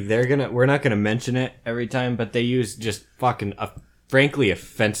movie, we're not gonna mention it every time, but they use just fucking frankly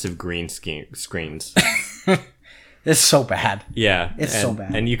offensive green screens. It's so bad. Yeah. It's so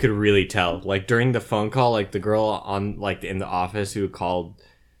bad. And you could really tell. Like, during the phone call, like, the girl on, like, in the office who called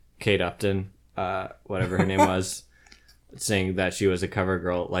Kate Upton, whatever her name was, saying that she was a cover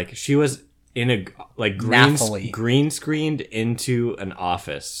girl, like, she was in a, like, green screened into an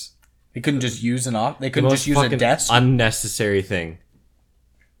office. They couldn't just use They couldn't just use a desk? Unnecessary thing.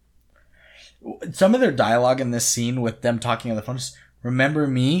 Some of their dialogue in this scene with them talking on the phone is, remember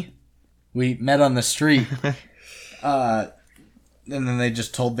me? We met on the street. And then they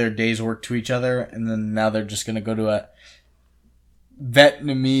just told their day's work to each other, and then now they're just going to go to a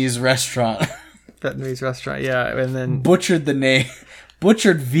Vietnamese restaurant. Vietnamese restaurant, yeah, and then... Butchered the name.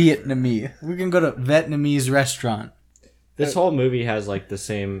 Butchered Vietnamese. We can go to Vietnamese restaurant. This whole movie has, like, the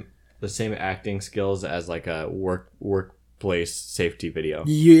same acting skills as, like, a workplace safety video.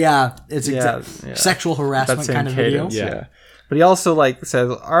 Yeah, it's sexual harassment kind of cadence, video. Yeah. But he also like says,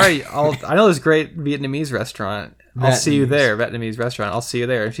 "All right, I know this great Vietnamese restaurant. I'll see you there. Vietnamese restaurant. I'll see you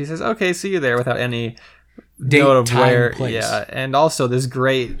there." And she says, "Okay, see you there," without any Date, note of time, where. place. Yeah, and also this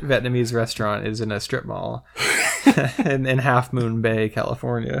great Vietnamese restaurant is in a strip mall in Half Moon Bay,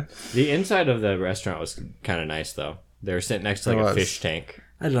 California. The inside of the restaurant was kind of nice, though. They were sitting next to like a fish tank.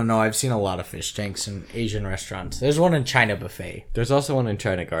 I don't know. I've seen a lot of fish tanks in Asian restaurants. There's one in China Buffet. There's also one in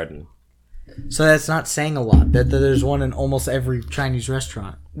China Garden. So that's not saying a lot. That there's one in almost every Chinese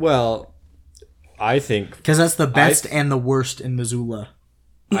restaurant. Well, I think Because that's the best and the worst in Missoula.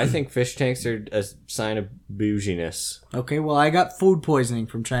 I think fish tanks are a sign of bouginess. Okay, well, I got food poisoning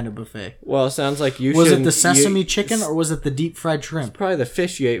from China Buffet. Well, it sounds like you Was it shouldn't- the sesame you- chicken or was it the deep fried shrimp? Probably the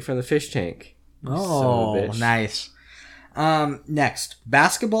fish you ate from the fish tank. Oh, Son of a bitch. nice. Next,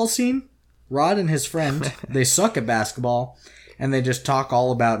 basketball scene. Rod and his friend, they suck at basketball, and they just talk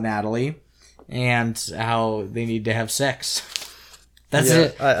all about Natalie and how they need to have sex. That's Yeah,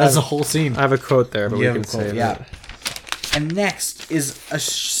 it. That's the whole scene. I have a quote there, but You we have can a quote, say yeah. that. And next is a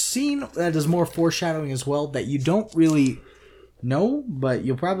scene that is more foreshadowing as well that you don't really know, but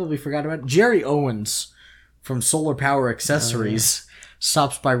you'll probably forgot about. Jerry Owens from Solar Power Accessories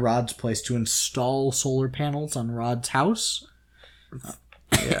stops by Rod's place to install solar panels on Rod's house.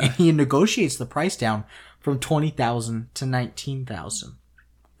 And he negotiates the price down from $20,000 to $19,000.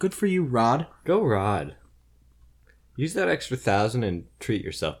 Good for you, Rod. Go Rod. Use that extra 1,000 and treat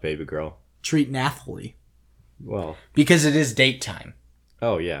yourself, baby girl. Treat Nathalie. Well, Because it is date time.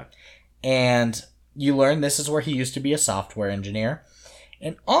 oh yeah. And you learn this is where he used to be a software engineer.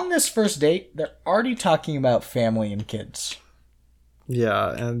 And on this first date, they're already talking about family and kids.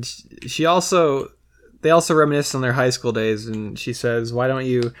 Yeah, and they also reminisce on their high school days, and she says, why didn't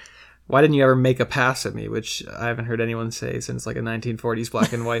you ever make a pass at me? Which I haven't heard anyone say since like a 1940s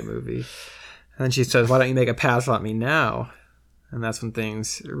black and white movie. And then she says, why don't you make a pass at me now? And that's when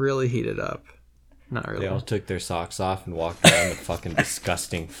things really heated up. Not really. They all took their socks off and walked around the fucking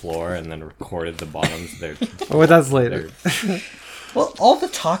disgusting floor and then recorded the bottoms of their... Oh, that's later. Well, all the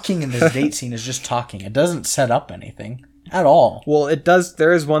talking in this date scene is just talking. It doesn't set up anything at all. Well, it does.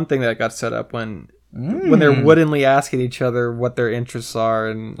 There is one thing that got set up when they're woodenly asking each other what their interests are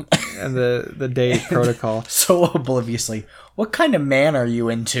and the date protocol. So obliviously. What kind of man are you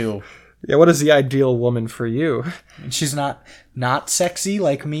into? Yeah, what is the ideal woman for you? She's not sexy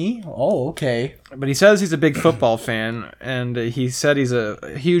like me? Oh, okay. But he says he's a big football fan, and he said he's a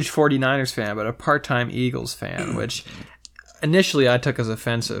huge 49ers fan, but a part-time Eagles fan, which initially I took as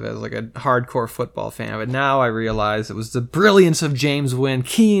offensive as like a hardcore football fan, but now I realize it was the brilliance of James Wynn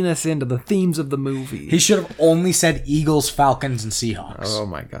keying us into the themes of the movie. He should have only said Eagles, Falcons, and Seahawks. Oh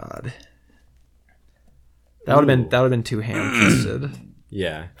my god. That would have been too ham-fisted.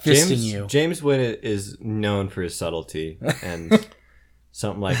 Yeah. Fisting you. James Wynn is known for his subtlety, and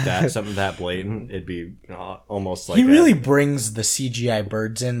something like that, something that blatant, it'd be almost like He really brings the CGI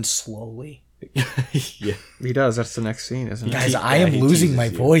birds in slowly. yeah. He does. That's the next scene, isn't it? Guys, Yeah, I am he losing teases my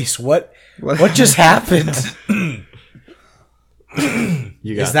you. voice. What just happened? You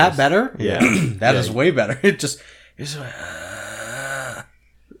got Is that this. better? Yeah. That is way better. It just...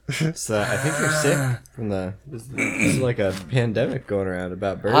 So I think you're sick from this is like a pandemic going around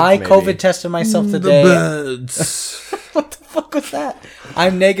about birds. I maybe. COVID tested myself today. birds. What the fuck was that?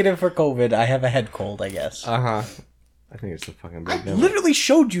 I'm negative for COVID. I have a head cold, I guess. Uh-huh. I think it's the fucking I Birdemic. literally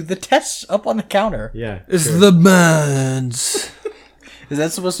showed you the tests up on the counter. Yeah. It's sure. the birds. Is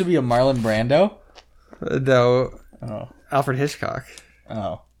that supposed to be a Marlon Brando? No. Oh. Alfred Hitchcock.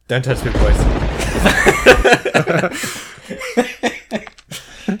 Oh. Don't touch me, boys.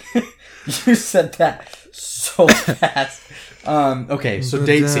 You said that so fast. Okay, so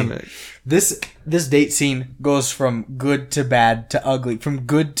date scene. Birdemic. This date scene goes from good to bad to ugly, from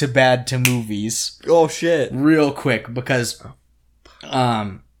good to bad to movies. Oh shit. Real quick because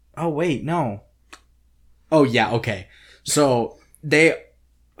oh wait, no. Oh yeah, okay. So they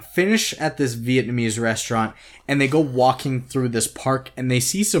finish at this Vietnamese restaurant and they go walking through this park and they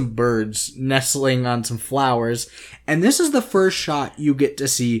see some birds nestling on some flowers, and this is the first shot you get to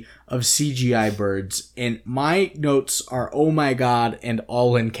see of CGI birds, and my notes are oh my god and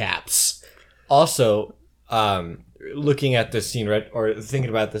all in caps. Also, looking at this scene or thinking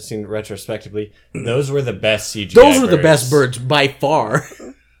about this scene retrospectively, those were the best CGI. Those were the best birds by far.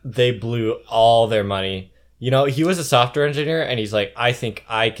 They blew all their money. You know, he was a software engineer, and he's like, I think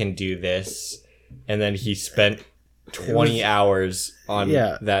I can do this. And then he spent 20 hours on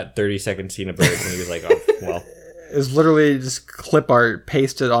that 30-second scene of birds, and he was like, oh, well. It was literally just clip art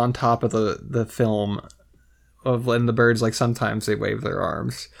pasted on top of the film and the birds, like, sometimes they wave their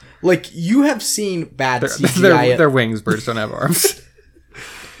arms. Like, you have seen bad CGI. They're wings. Birds don't have arms.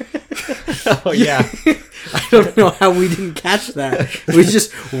 Oh yeah. I don't know how we didn't catch that. We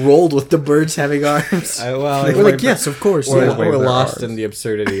just rolled with the birds having arms. We're like, yes, of course. We're lost in the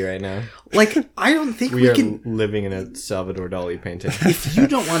absurdity right now. Like, I don't think We we are can... living in a Salvador Dali painting. If you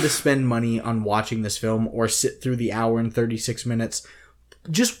don't want to spend money on watching this film or sit through the hour and 36 minutes,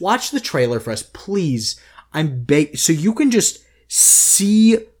 just watch the trailer for us, please. So you can just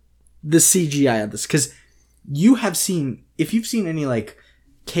see the CGI of this. Because you have seen... If you've seen any, like,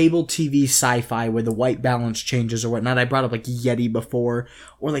 cable TV sci-fi where the white balance changes or whatnot, I brought up, like, Yeti before,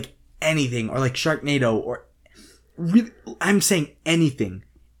 or, like, anything, or, like, Sharknado, or... Really, I'm saying anything.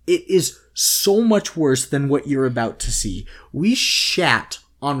 It is so much worse than what you're about to see. We shat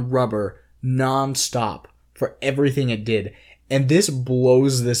on rubber non-stop for everything it did. And this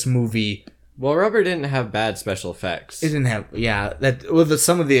blows this movie. Well, Rubber didn't have bad special effects. It didn't have,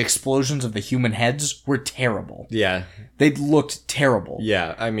 some of the explosions of the human heads were terrible. Yeah. They looked terrible.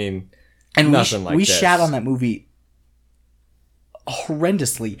 Yeah, I mean, And nothing like we this. shat on that movie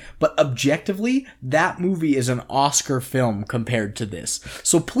horrendously, but objectively, that movie is an Oscar film compared to this.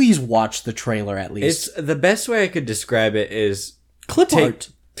 So please watch the trailer at least. It's the best way I could describe it is clip art.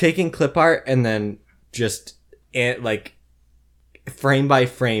 Taking clip art and then just like frame by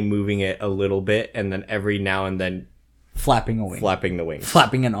frame moving it a little bit, and then every now and then Flapping a wing. flapping the wings.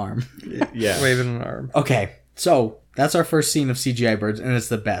 Flapping an arm. Yeah. Waving an arm. Okay, so that's our first scene of CGI birds, and it's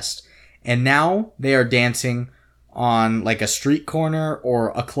the best. And now they are dancing on like a street corner or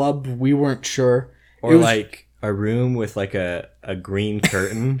a club. We weren't sure. Or like a room with like a green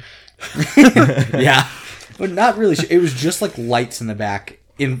curtain. Yeah, but not really. It was just like lights in the back.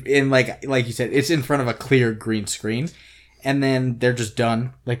 In like you said, it's in front of a clear green screen, and then they're just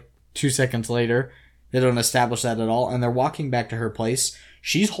done. Like 2 seconds later, they don't establish that at all, and they're walking back to her place.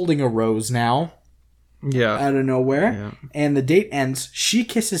 She's holding a rose now. Yeah. Out of nowhere. Yeah. And the date ends. She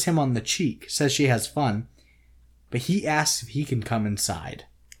kisses him on the cheek, says she has fun, but he asks if he can come inside.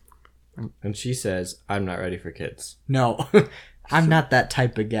 And she says, I'm not ready for kids. No, I'm not that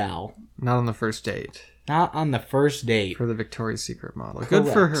type of gal. Not on the first date. Not on the first date. For the Victoria's Secret model. Good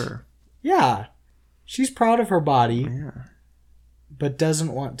for Correct. her. Yeah. She's proud of her body, Yeah. but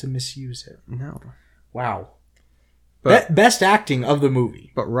doesn't want to misuse it. No. Wow. But- Best acting of the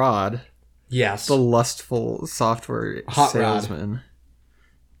movie. But Rod, Yes. the lustful software Hot Rod. salesman,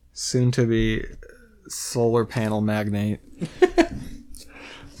 soon to be solar panel magnate.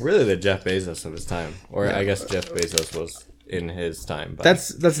 Really the Jeff Bezos of his time. Or I guess Jeff Bezos was in his time. But That's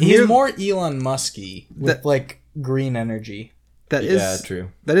He's near, more Elon Musky with like green energy. that yeah, is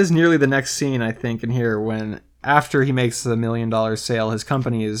true. That is nearly the next scene, I think, in here, when after he makes the $1 million sale, his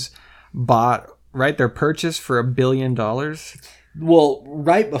company is bought, right? They're purchased for $1 billion. Well,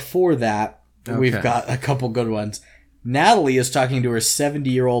 right before that, we've Okay. got a couple good ones. Natalie is talking to her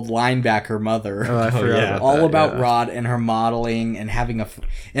 70-year-old linebacker mother. Oh, I forgot yeah. about all that, about yeah. Rod and her modeling and having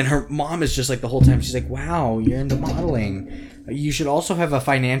and her mom is just like the whole time she's like, wow, you're into modeling, you should also have a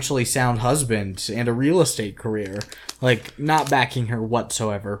financially sound husband and a real estate career. Like, not backing her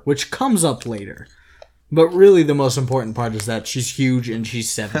whatsoever, which comes up later. But really the most important part is that she's huge and she's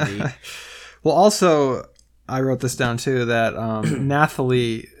 70. Well, also, I wrote this down too, that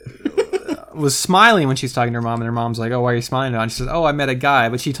Nathalie was smiling when she's talking to her mom, and her mom's like, oh, why are you smiling now? And she says, oh, I met a guy.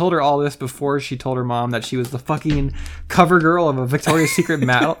 But she told her all this before she told her mom that she was the fucking cover girl of a Victoria's Secret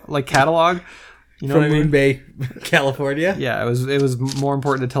catalog. You know From what I mean? Moon Bay, California. Yeah, it was more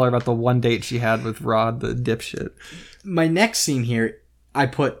important to tell her about the one date she had with Rod, the dipshit. My next scene here, I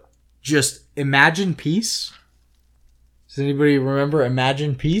put just Imagine Peace. Does anybody remember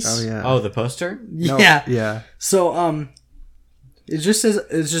Imagine Peace? Oh, yeah. Oh, the poster? No, Yeah. Yeah. So, it just says,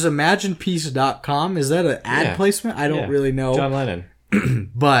 it's just imaginepeace.com. Is that an ad Yeah. placement? I don't Yeah. really know. John Lennon.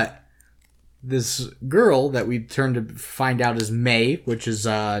 But this girl that we turned to find out is May, which is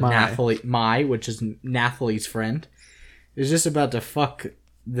Nathalie, which is Nathalie's friend, is just about to fuck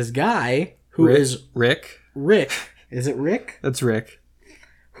this guy who is Rick. Rick. Is it Rick? That's Rick.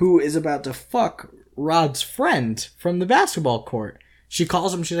 Who is about to fuck Rod's friend from the basketball court. She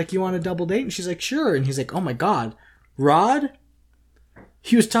calls him. She's like, you want a double date? And she's like, sure. And he's like, oh my God, Rod?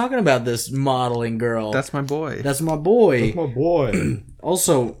 He was talking about this modeling girl. That's my boy. That's my boy. My boy.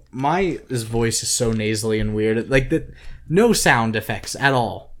 Also, his voice is so nasally and weird. Like that, no sound effects at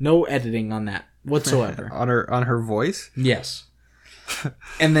all. No editing on that whatsoever. on her voice. Yes.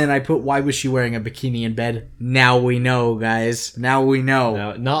 And then I put, why was she wearing a bikini in bed? Now we know, guys. Now we know.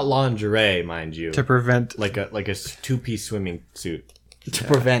 Now, not lingerie, mind you. To prevent Like a two-piece swimming suit. to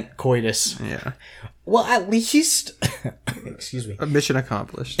prevent coitus. Yeah. Well, at least, excuse me. A mission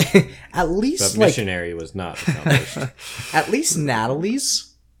accomplished. At least, But like, missionary was not accomplished. at least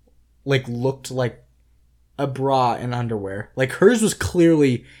Natalie's, like, looked like a bra and underwear. Like, hers was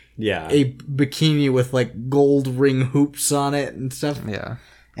clearly Yeah. a bikini with, like, gold ring hoops on it and stuff. Yeah.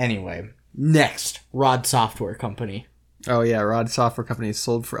 Anyway, next, Rod Software Company. Oh yeah, Rod Software Company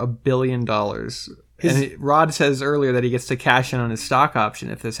sold for $1 billion. And Rod says earlier that he gets to cash in on his stock option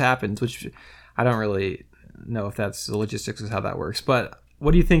if this happens, which I don't really know if that's the logistics of how that works. But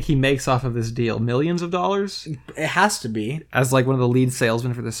what do you think he makes off of this deal? Millions of dollars? It has to be. As like one of the lead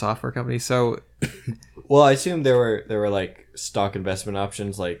salesmen for the software company. So Well, I assume there were like stock investment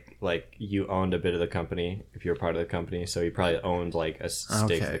options, like you owned a bit of the company if you were part of the company, so he probably owned like a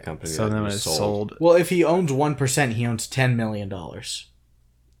stake of the company. So that then when was it's sold. Well, if he owns 1%, he owns $10 million.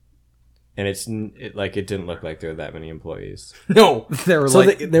 And it didn't look like there were that many employees. No. There were so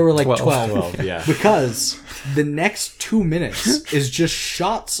like there were like 12. 12. Yeah. Because the next 2 minutes is just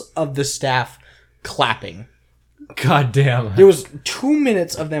shots of the staff clapping. God damn. There was 2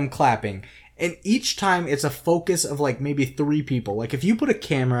 minutes of them clapping. And each time it's a focus of like maybe 3 people. Like if you put a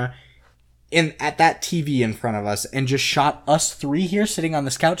camera at that TV in front of us and just shot us 3 here sitting on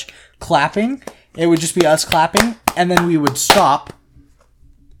this couch clapping, it would just be us clapping, and then we would stop,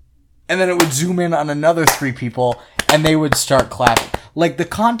 and then it would zoom in on another 3 people, and they would start clapping. Like the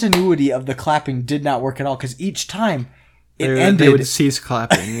continuity of the clapping did not work at all, because each time it ended, they would cease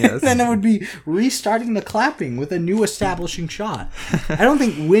clapping. Yes. then it would be restarting the clapping with a new establishing shot. I don't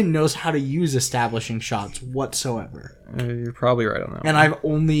think Wynn knows how to use establishing shots whatsoever. You're probably right on that. And I've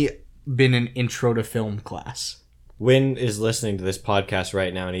only been in intro to film class. Wynn is listening to this podcast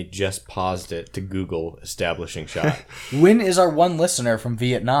right now, and he just paused it to Google establishing shot. Wynn is our one listener from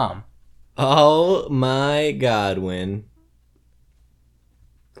Vietnam. Oh my God, Wynn!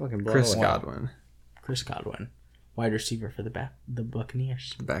 Fucking blow Chris away. Godwin. Chris Godwin, wide receiver for the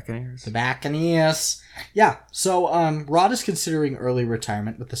Buccaneers. Buccaneers. The Buccaneers. Yeah, so Rod is considering early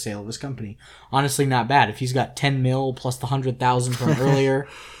retirement with the sale of his company. Honestly, not bad. If he's got 10 mil plus the 100,000 from earlier.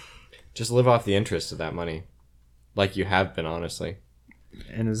 Just live off the interest of that money, like you have been, honestly.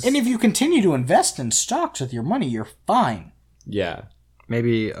 And if you continue to invest in stocks with your money, you're fine. Yeah,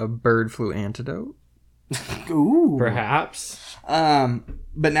 maybe a bird flu antidote. Ooh. perhaps.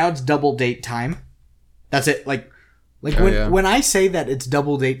 But now it's double date time. That's it. Like Oh, when yeah. when I say that it's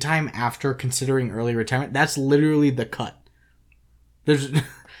double date time after considering early retirement, that's literally the cut. There's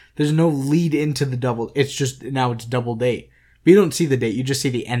no lead into the double. It's just now it's double date. But you don't see the date. You just see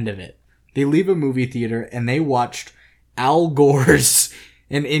the end of it. They leave a movie theater and they watched Al Gore's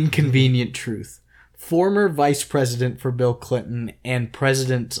An Inconvenient Truth. Former vice president for Bill Clinton and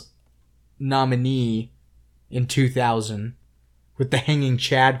president nominee in 2000 with the hanging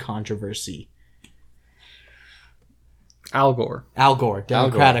Chad controversy. Al Gore. Al Gore,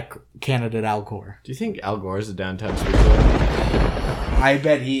 Democratic candidate Al Gore. Do you think Al Gore is a downtown speaker? I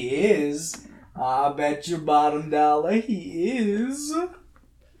bet he is. I bet your bottom dollar he is.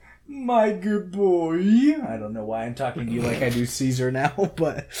 My good boy. I don't know why I'm talking to you like I do Caesar now,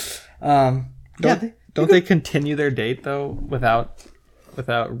 but Don't they continue their date though without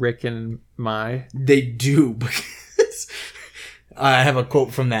Rick and Mai? they do, because I have a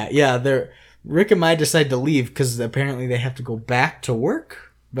quote from that. Yeah, Rick and Mai decide to leave because apparently they have to go back to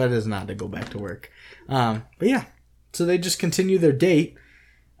work, but it's not to go back to work. But yeah, so they just continue their date.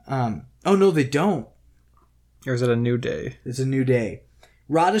 Oh no, they don't. Or is it a new day? It's a new day.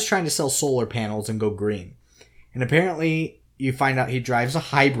 Rod is trying to sell solar panels and go green. And apparently, you find out he drives a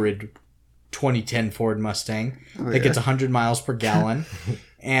hybrid 2010 Ford Mustang that gets 100 miles per gallon.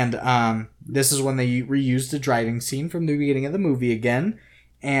 And this is when they reused the driving scene from the beginning of the movie again.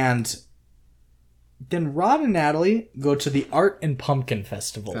 And then Rod and Natalie go to the Art and Pumpkin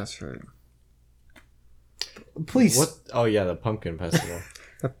Festival. That's right. Please. What? Oh yeah, the Pumpkin Festival.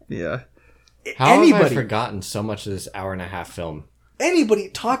 Yeah. How have I Anybody. forgotten so much of this hour-and-a-half film? Anybody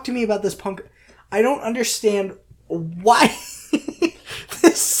talk to me about this pumpkin. I don't understand why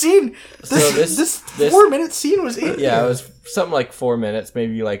this scene, this 4-minute scene was in Yeah, here. it was something like 4 minutes,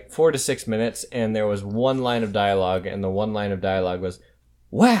 maybe like 4 to 6 minutes, and there was one line of dialogue, and the one line of dialogue was,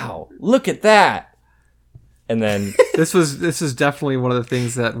 "Wow, look at that!" And then This is definitely one of the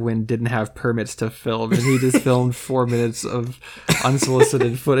things that Wynn didn't have permits to film, and he just filmed 4 minutes of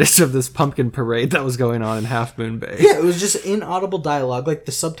unsolicited footage of this pumpkin parade that was going on in Half Moon Bay. Yeah, it was just inaudible dialogue. Like,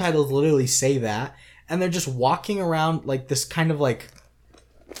 the subtitles literally say that. And they're just walking around, like, this kind of, like,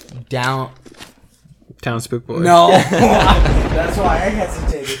 down... Town Spook Boy. No! That's why I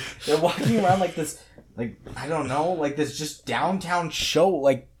hesitated. They're walking around like this like, I don't know, like this just downtown show,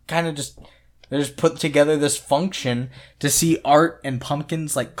 like kind of just, they just put together this function to see art and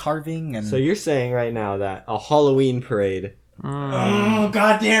pumpkins like carving and. So you're saying right now that a Halloween parade, Oh,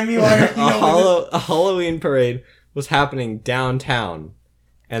 goddamn you! a Halloween parade was happening downtown,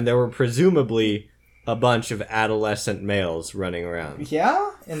 and there were presumably a bunch of adolescent males running around.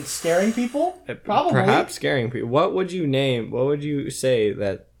 Yeah, and scaring people. Probably. Perhaps scaring people. What would you name? What would you say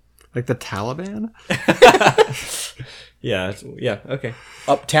that? Like the Taliban? Yeah. Yeah. Okay.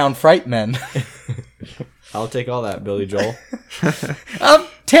 Uptown Fright Men. I'll take all that, Billy Joel.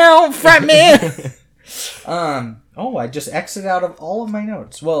 Uptown Fright Men. Oh, I just exited out of all of my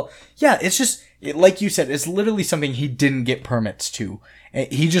notes. Well, yeah, it's just, like you said, it's literally something he didn't get permits to.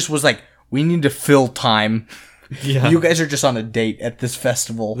 He just was like, we need to fill time. Yeah. You guys are just on a date at this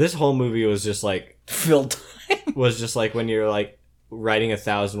festival. This whole movie was just like, Fill time. was just like when you're like writing a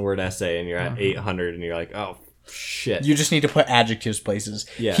 1,000-word essay and you're at 800 and you're like, oh, shit. You just need to put adjectives places.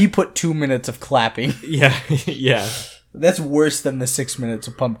 Yeah. He put 2 minutes of clapping. Yeah. Yeah. That's worse than the 6 minutes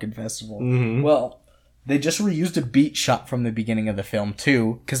of Pumpkin Festival. Mm-hmm. Well, they just reused a beach shot from the beginning of the film,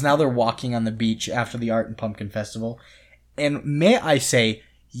 too, because now they're walking on the beach after the Art and Pumpkin Festival. And may I say,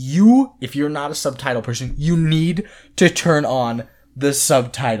 you, if you're not a subtitle person, you need to turn on the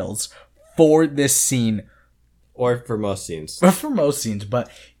subtitles for this scene. Or for most scenes. Or for most scenes, but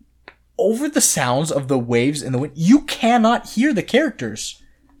over the sounds of the waves and the wind, you cannot hear the characters.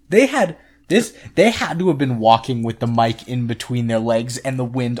 They had to have been walking with the mic in between their legs and the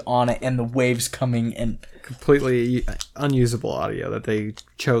wind on it and the waves coming and Completely unusable audio that they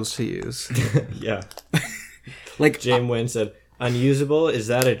chose to use. Yeah. like James Wynn said, unusable? Is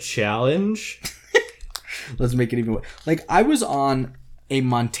that a challenge? let's make it even worse. Like I was on a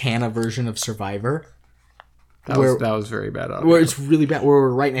Montana version of Survivor. That was very bad audio. Where it's really bad. Where we're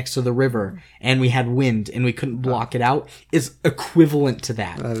right next to the river and we had wind and we couldn't block it out. Is equivalent to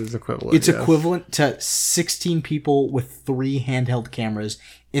that. That is equivalent. It's equivalent to 16 people with 3 handheld cameras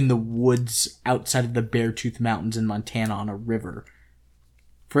in the woods outside of the Beartooth Mountains in Montana on a river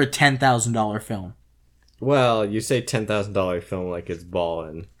for a $10,000 film. Well, you say $10,000 film like it's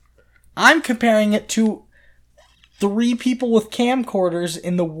ballin'. I'm comparing it to 3 people with camcorders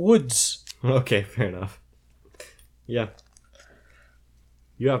in the woods. Okay, fair enough. Yeah.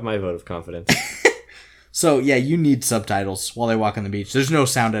 You have my vote of confidence. So, yeah, you need subtitles while they walk on the beach. There's no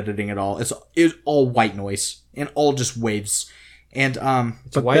sound editing at all. It's all white noise and all just waves. And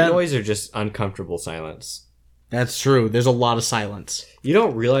But white noise or just uncomfortable silence? That's true. There's a lot of silence. You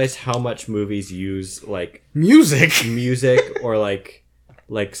don't realize how much movies use like Music or like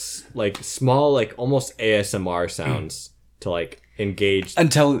small like almost ASMR sounds to like engage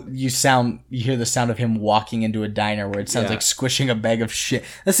until you hear the sound of him walking into a diner where it sounds like squishing a bag of shit.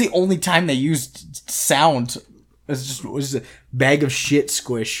 That's the only time they used sound. It was a bag of shit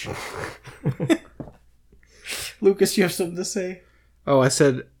squish. Lucas, you have something to say? Oh,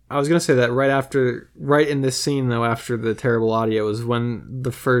 I was going to say that right in this scene, though, after the terrible audio, is when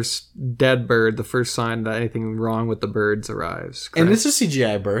the first dead bird, the first sign that anything wrong with the birds arrives. Correct? And it's a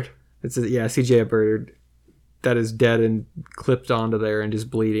CGI bird. It's a CGI bird that is dead and clipped onto there and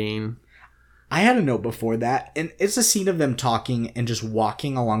just bleeding. I had a note before that, and it's a scene of them talking and just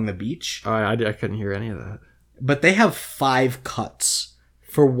walking along the beach. Oh, I couldn't hear any of that. But they have 5 cuts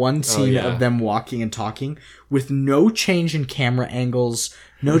for one scene of them walking and talking with no change in camera angles,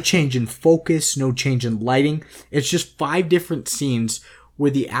 no change in focus, no change in lighting. It's just 5 different scenes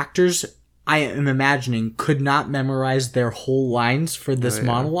where the actors, I am imagining, could not memorize their whole lines for this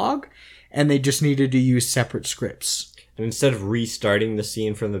monologue, and they just needed to use separate scripts. And instead of restarting the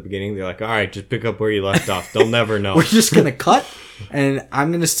scene from the beginning, they're like, all right, just pick up where you left off. They'll never know. We're just going to cut, and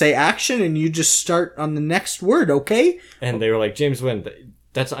I'm going to say action, and you just start on the next word, okay? And they were like, James Wynn,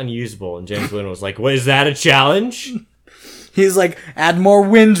 that's unusable. And James Wynn was like, what, is that a challenge? He's like, add more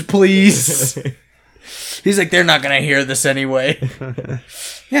wind, please. He's like, they're not going to hear this anyway.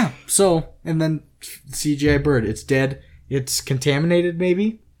 Yeah, so, and then CGI bird, it's dead. It's contaminated,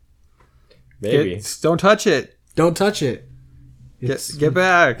 maybe? Maybe. Don't touch it. Don't touch it. Get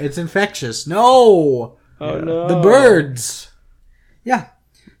back. It's infectious. No! Oh, no. The birds. Yeah.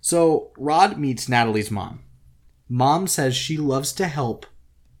 So, Rod meets Natalie's mom. Mom says she loves to help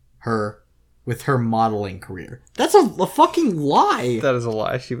her with her modeling career. That's a fucking lie. That is a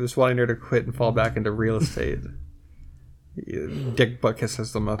lie. She was wanting her to quit and fall back into real estate. Dick Buckus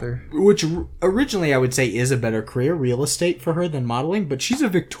as the mother. Which originally I would say is a better career, real estate, for her than modeling, but she's a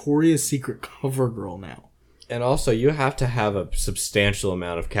Victoria's Secret cover girl now. And also, you have to have a substantial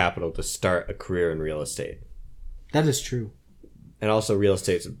amount of capital to start a career in real estate. That is true. And also, real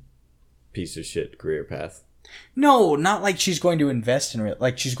estate's piece of shit career path. No, not like she's going to invest in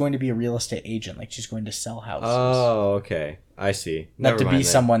like she's going to be a real estate agent. Like she's going to sell houses. Oh, okay. I see. Not Never to mind be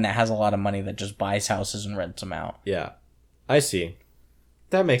then. someone that has a lot of money that just buys houses and rents them out. Yeah, I see.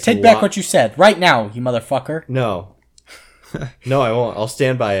 That makes Take back what you said right now, you motherfucker. No, no, I won't. I'll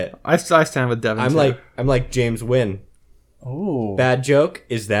stand by it. I stand with Devin. I'm like James Wynn. Oh, Bad joke.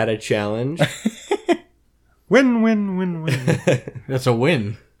 Is that a challenge? Win, win, win, win. that's a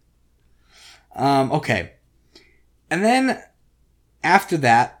win. Okay. And then after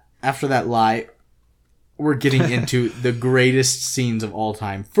that lie, we're getting into the greatest scenes of all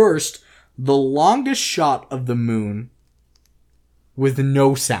time. First, the longest shot of the moon with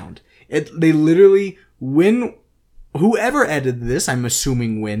no sound. They literally, whoever edited this, I'm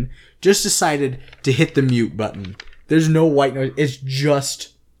assuming Win, just decided to hit the mute button. There's no white noise. It's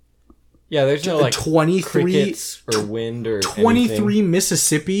just Yeah, there's no like 23 crickets or wind or 23 anything.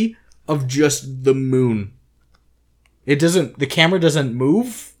 Mississippi of just the moon. The camera doesn't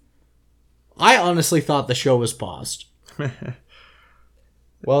move. I honestly thought the show was paused.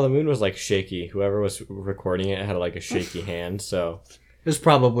 Well, the moon was like shaky. Whoever was recording it had like a shaky hand, so It was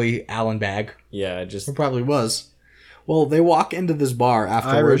probably Alan Bagg. yeah, it just It probably was. Well, they walk into this bar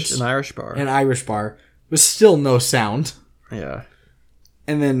afterwards. An Irish bar. An Irish bar. With still no sound. Yeah.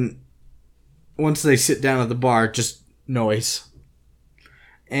 And then once they sit down at the bar, just noise.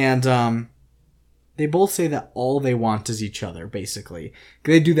 And they both say that all they want is each other, basically.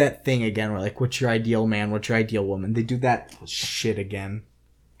 They do that thing again where like, what's your ideal man? What's your ideal woman? They do that shit again.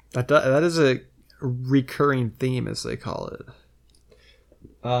 That is a recurring theme, as they call it.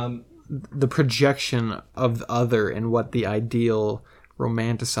 The projection of the other and what the ideal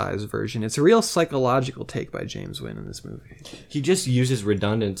romanticized version. It's a real psychological take by James Wynn in this movie. he just uses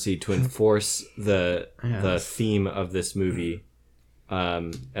redundancy to enforce the theme of this movie.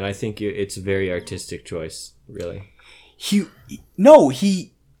 And I think it's a very artistic choice, really. He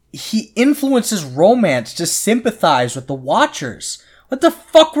influences romance to sympathize with the watchers. What the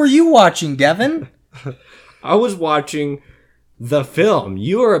fuck were you watching, Devin? I was watching the film.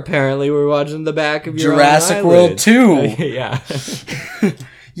 You were watching the back of your Jurassic own World eyelid. 2. Yeah.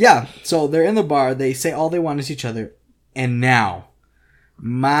 Yeah, so they're in the bar. They say all they want is each other. And now,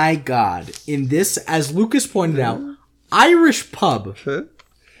 my God, in this, as Lucas pointed out, Irish pub,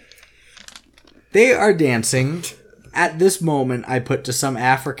 they are dancing. At this moment, I put to some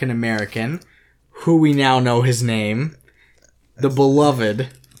African American, who we now know his name, the beloved.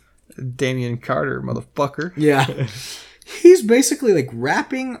 Damian Carter, motherfucker. Yeah. He's basically like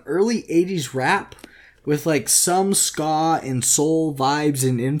rapping early 80s rap with like some ska and soul vibes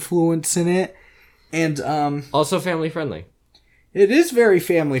and influence in it. And Also family friendly. it is very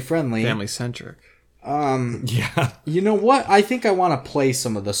family friendly. Family centric. Yeah. You know what? I think I want to play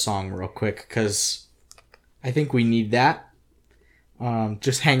some of the song real quick because I think we need that.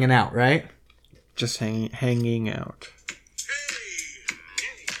 Just hanging out, right? Just hanging out.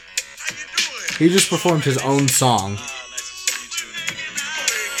 He just performed his own song.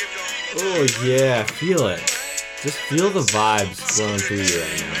 Oh yeah, feel it. Just feel the vibes flowing through you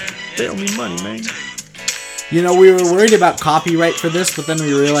right now. They owe me money, man. You know, we were worried about copyright for this, but then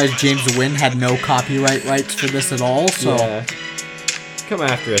we realized James Wynn had no copyright rights for this at all, so... Yeah. Come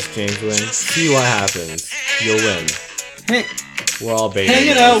after us, James Wynn. See what happens. You'll win. Hey, We're all beta.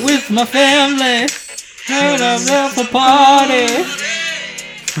 hanging out with my family, having ourselves a party.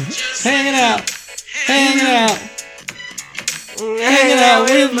 Hanging out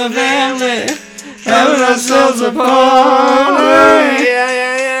with my family, having ourselves a party.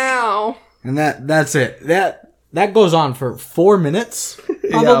 Yeah. And that's it. That goes on for 4 minutes,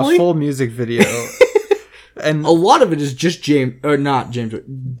 Yeah, probably. a full music video. And A lot of it is just Damian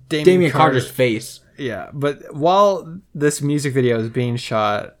Carter's face. Yeah, but while this music video is being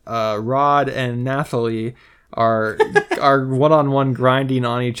shot, Rod and Nathalie are one-on-one grinding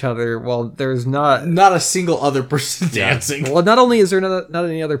on each other while there's not Not a single other person dancing. well, not only is there not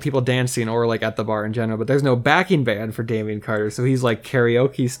any other people dancing or like at the bar in general, but there's no backing band for Damian Carter, so he's like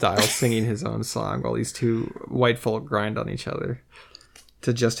karaoke style singing his own song while these two white folk grind on each other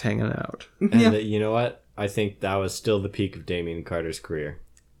to just hanging out. And you know what? I think that was still the peak of Damian Carter's career.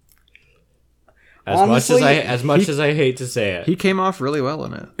 Honestly, As much as I hate to say it. He came off really well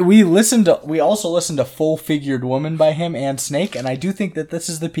in it. We also listened to Full Figured Woman by him and Snake, and I do think that this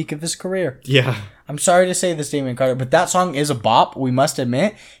is the peak of his career. Yeah. I'm sorry to say this, Damian Carter, but that song is a bop, we must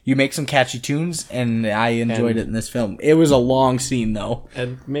admit. You make some catchy tunes, and I enjoyed it in this film. It was a long scene, though.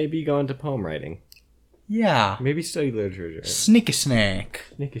 And maybe go into poem writing. Yeah. Maybe study literature. Sneaky Snake.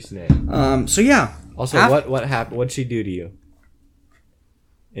 Snicky snake. So yeah. Also, what happened? What'd she do to you?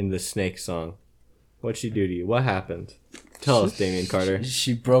 in the Snake song? What'd she do to you? What happened? Tell us, Damian Carter.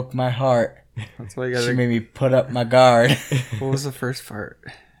 She broke my heart. That's why you She gotta. made me put up my guard. What was the first part?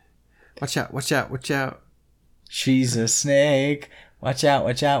 Watch out! Watch out! Watch out! She's a snake. Watch out,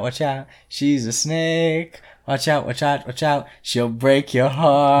 watch out, watch out. She's a snake. Watch out, watch out, watch out. She'll break your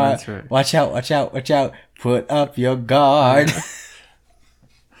heart. That's right. Watch out, watch out, watch out. Put up your guard.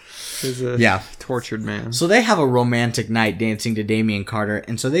 He's a Yeah. tortured man. So they have a romantic night dancing to Damian Carter,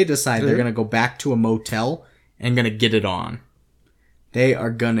 and so they decide they're going to go back to a motel and going to get it on. They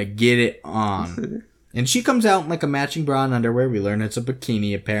are going to get it on. And she comes out in like a matching bra and underwear. We learn it's a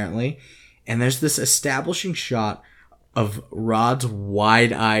bikini, apparently. And there's this establishing shot of Rod's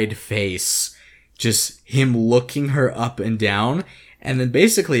wide-eyed face. Just him looking her up and down. And then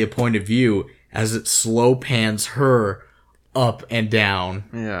basically a point of view as it slow pans her up and down.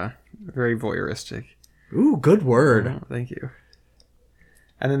 Yeah, very voyeuristic. Ooh, good word. Oh, thank you.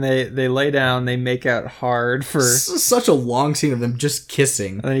 And then they lay down, they make out hard for... Such a long scene of them just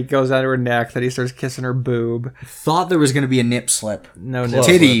kissing. And then he goes down to her neck, then he starts kissing her boob. Thought there was going to be a nip slip. No Close.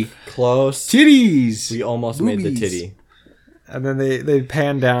 Titty. Close. Titties. We almost made the Boobies. titty. And then they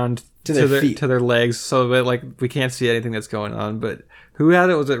pan down To their feet. to their legs, so that like we can't see anything that's going on. But who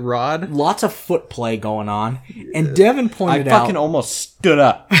had it? Was it Rod? Lots of foot play going on. And Devin I pointed fucking out... almost stood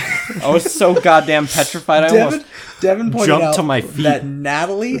up. I was so goddamn petrified. I almost Devin pointed jumped out to my feet. that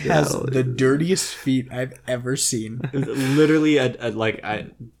Natalie has the dirtiest feet I've ever seen. literally a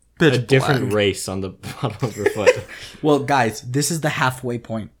different black. race on the bottom of her foot. Well, guys, this is the halfway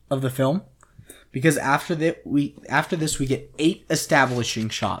point of the film. Because after this, we get 8 establishing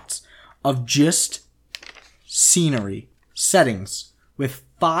shots of just scenery, settings, with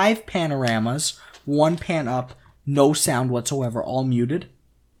 5 panoramas, 1 pan up, no sound whatsoever, all muted.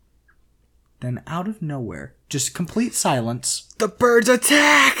 Then out of nowhere, just complete silence, The birds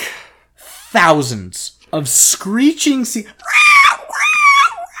attack! thousands of screeching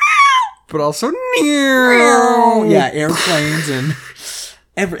But also yeah, airplanes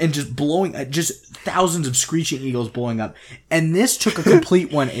and just blowing, just thousands of screeching eagles blowing up. And this took a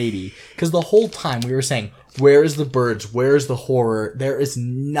complete 180 because the whole time we were saying, where is the birds? Where is the horror? There is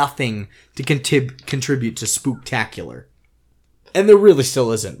nothing to contribute to spooktacular. And there really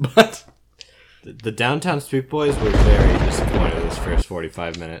still isn't, but... The Downtown Spook Boys were very disappointed this first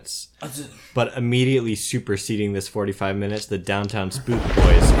 45 minutes. But immediately superseding this 45 minutes, the Downtown Spook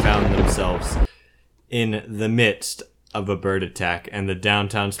Boys found themselves in the midst of a bird attack, and the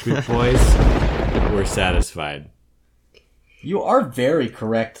Downtown Spook Boys were satisfied. You are very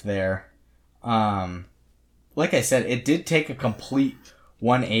correct there. Like I said, it did take a complete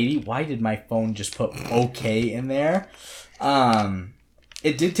 180. Why did my phone just put okay in there?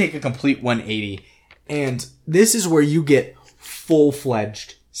 It did take a complete 180. And this is where you get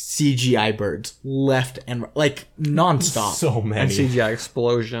full-fledged CGI birds left and like nonstop. So and many. CGI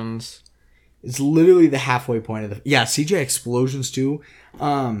explosions. It's literally the halfway point of the... Yeah, CGI explosions too.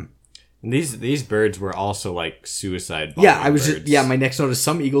 These birds were also like suicide bombing Yeah, birds. my next note is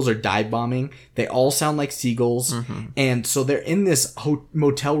some eagles are dive bombing. They all sound like seagulls. And so they're in this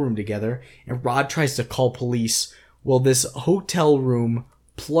motel room together, and Rod tries to call police. Well, this hotel room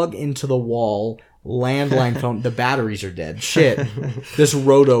plug into the wall, landline phone, the batteries are dead. Shit. This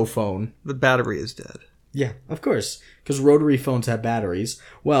roto phone. The battery is dead. Yeah, of course. Because rotary phones have batteries.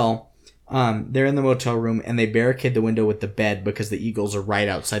 Well, they're in the motel room and they barricade the window with the bed because the eagles are right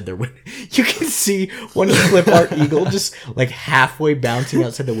outside their window. You can see one clip art eagle just like halfway bouncing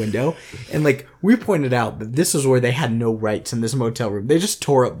outside the window. And like we pointed out that this is where they had no rights in this motel room. They just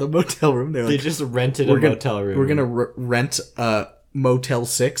tore up the motel room. They're They like, just rented a motel room. We're going to rent a Motel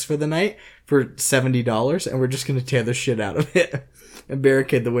 6 for the night for $70 and we're just going to tear the shit out of it and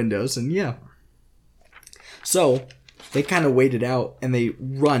barricade the windows. And yeah. So they kind of wait it out and they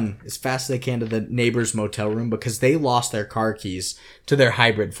run as fast as they can to the neighbor's motel room because they lost their car keys to their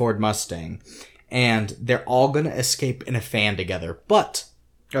hybrid Ford Mustang. And they're all going to escape in a van together. But...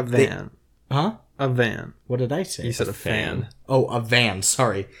 A van. Huh? A van. What did I say? You said a fan. Oh, a van.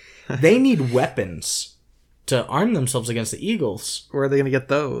 Sorry. They need weapons to arm themselves against the eagles. Where are they going to get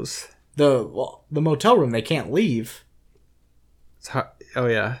those? The motel room, they can't leave. Oh,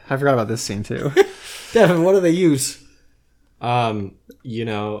 yeah. I forgot about this scene, too. Devin, what do they use? You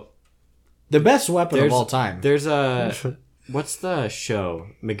know, The best weapon of all time. There's a what's the show?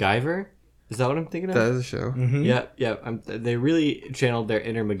 MacGyver? Is that what I'm thinking of? That is a show. Mm-hmm. Yeah. They really channeled their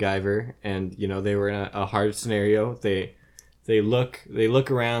inner MacGyver, and you know they were in a hard scenario. They look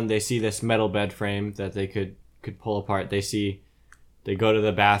around. They see this metal bed frame that they could pull apart. They go to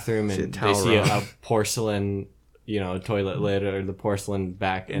the bathroom and they see a porcelain toilet lid or the porcelain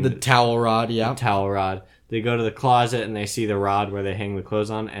back and The towel rod, yeah. towel rod. They go to the closet and they see the rod where they hang the clothes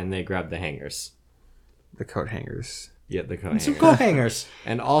on, and they grab the hangers. The coat hangers. Yeah, the coat Some hangers. coat hangers.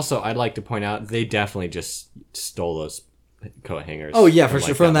 And also, I'd like to point out, they definitely just stole those coat hangers. Oh, yeah, for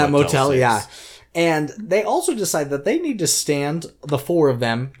sure. From that Motel, 6. yeah. And they also decide that they need to stand, the 4 of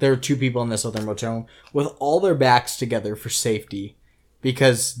them, there are 2 people in this other motel, with all their backs together for safety.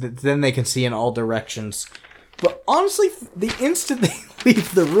 Because then they can see in all directions. But honestly, the instant they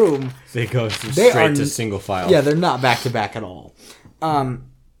leave the room, They go straight to single file. yeah, they're not back to back at all.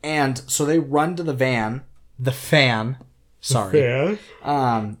 And so they run to the fan. Sorry.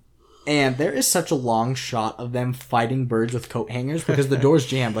 And there is such a long shot of them fighting birds with coat hangers because the door's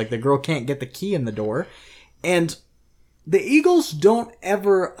jammed. Like, the girl can't get the key in the door. And the eagles don't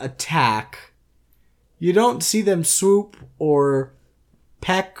ever attack. You don't see them swoop or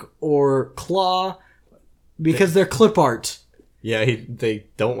peck or claw because they're clip art. Yeah, they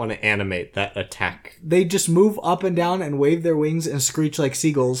don't want to animate that attack. They just move up and down and wave their wings and screech like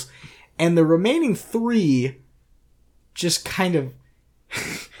seagulls. And the remaining 3 just kind of...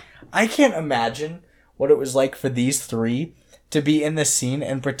 I can't imagine what it was like for these 3 to be in this scene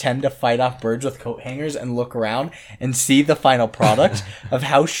and pretend to fight off birds with coat hangers and look around and see the final product of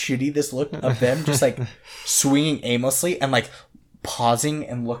how shitty this looked of them just like swinging aimlessly and like pausing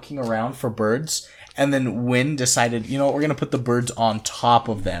and looking around for birds. And then Wynn decided, we're going to put the birds on top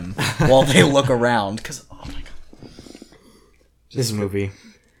of them while they look around. Because, oh my God. This movie.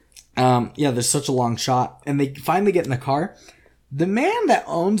 There's such a long shot. And they finally get in the car. The man that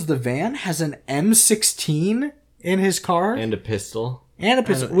owns the van has an M16 in his car. And a pistol.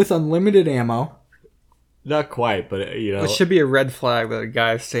 With unlimited ammo. Not quite, but, It should be a red flag that a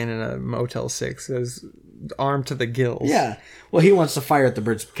guy staying in a Motel 6 is armed to the gills. Yeah. Well, he wants to fire at the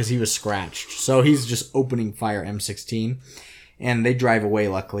birds because he was scratched. So he's just opening fire M16. And they drive away,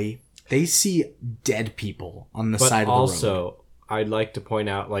 luckily. They see dead people on the side of the road. But also, I'd like to point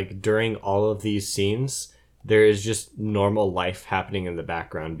out, like, during all of these scenes, there is just normal life happening in the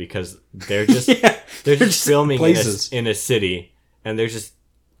background because they're just they're just filming in a city, and there's just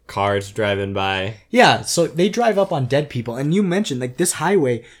cars driving by. Yeah, so they drive up on dead people, and you mentioned, like, this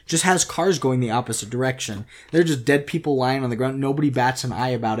highway just has cars going the opposite direction. They're just dead people lying on the ground. Nobody bats an eye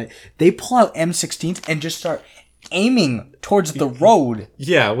about it. They pull out M16s and just start aiming towards the road.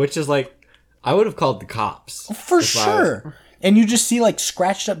 Yeah, which is like, I would have called the cops. For sure. And you just see, like,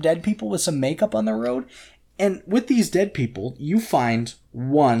 scratched up dead people with some makeup on the road. And with these dead people, you find,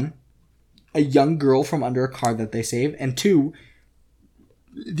 1, a young girl from under a car that they save, and 2,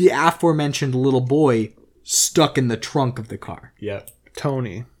 the aforementioned little boy stuck in the trunk of the car. Yep.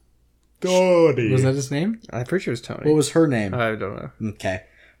 Tony. Was that his name? I'm pretty sure it's Tony. What was her name? I don't know. Okay.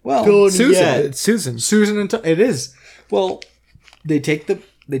 Well, Susan. Yeah. It's Susan. Susan and it is. Well, they take the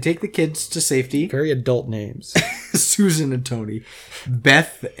kids to safety. Very adult names. Susan and Tony.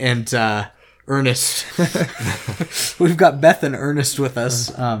 Beth and Ernest. We've got Beth and Ernest with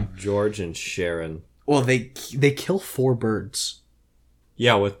us. George and Sharon. Well, they kill 4 birds.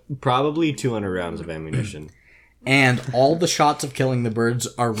 Yeah, with probably 200 rounds of ammunition. And all the shots of killing the birds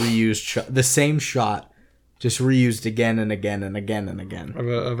are reused. The same shot, just reused again and again and again and again.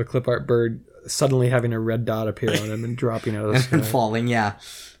 Of a clip art bird suddenly having a red dot appear on him and dropping out of the sky. And falling, yeah.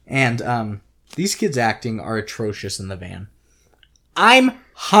 And these kids acting are atrocious in the van. I'm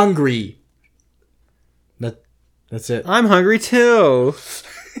hungry. That's it. I'm hungry too.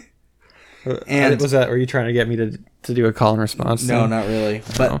 And were you trying to get me to do a call and response? no, thing? not really.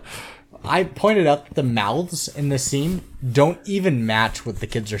 But I pointed out that the mouths in the scene don't even match what the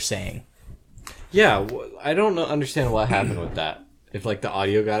kids are saying. Yeah, I don't understand what happened with that. If, like, the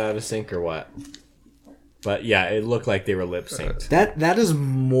audio got out of sync or what. But, yeah, it looked like they were lip-synced. That is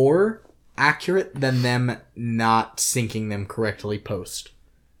more accurate than them not syncing them correctly post.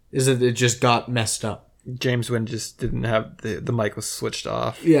 Is that it just got messed up. James Wynn just didn't have the mic was switched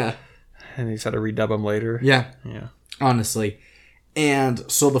off. Yeah. And he's had to redub them later. Yeah. Yeah. Honestly. And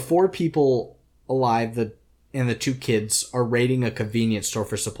so the 4 people alive and the 2 kids are raiding a convenience store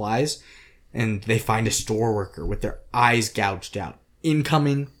for supplies, and they find a store worker with their eyes gouged out.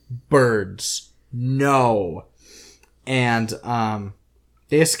 Incoming birds. No. And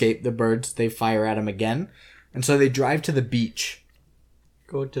they escape the birds. They fire at them again. And so they drive to the beach.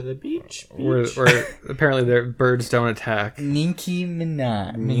 Go to the beach. Where apparently their birds don't attack. Nicki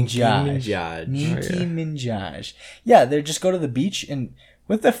Minaj. Minaj. Minaj. Yeah, they just go to the beach and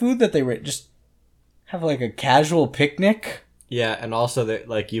with the food that they were just have like a casual picnic. Yeah, and also,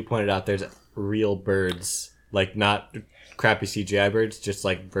 like you pointed out, there's real birds. Like, not crappy CGI birds, just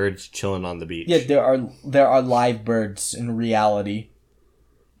like birds chilling on the beach. Yeah, there are live birds in reality.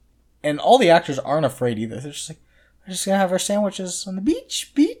 And all the actors aren't afraid either. They're just like, we're just going to have our sandwiches on the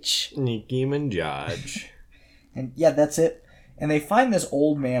beach. Nicki Minaj. And yeah, that's it. And they find this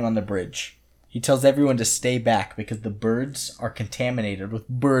old man on the bridge. He tells everyone to stay back because the birds are contaminated with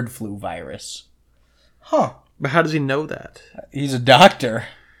bird flu virus. Huh. But how does he know that? He's a doctor.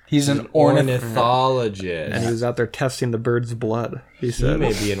 He's an ornithologist. And he was out there testing the bird's blood, he said. He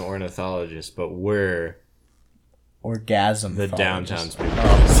may be an ornithologist, but we're orgasm. The downtown speakers.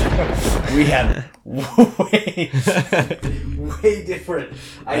 We had way different.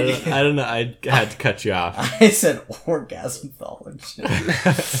 I don't know. I had to cut you off. I said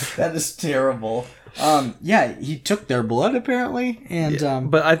orgasmologist. That is terrible. Yeah, he took their blood apparently, and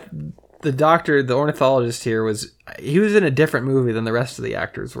but the doctor, the ornithologist here he was in a different movie than the rest of the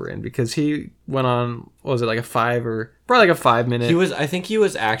actors were in because he went on, what was it, like a 5 minute? I think he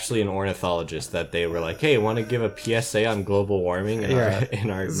was actually an ornithologist that they were like, hey, want to give a PSA on global warming in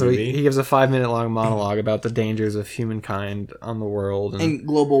our so movie? He gives a 5 minute long monologue about the dangers of humankind on the world. And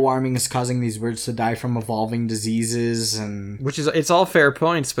global warming is causing these birds to die from evolving diseases it's all fair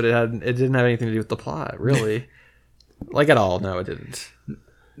points, but it didn't have anything to do with the plot, really. Like at all. No, it didn't.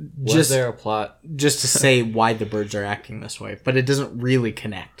 Was there a plot? Just to say why the birds are acting this way, but it doesn't really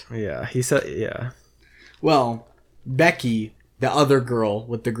connect. Yeah, he said, yeah. Well, Becky, the other girl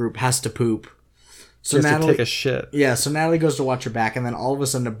with the group, has to poop. So she has Natalie, to take a shit. Yeah, so Natalie goes to watch her back, and then all of a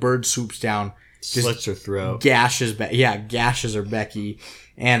sudden a bird swoops down. Slits her throat. Gashes her Becky.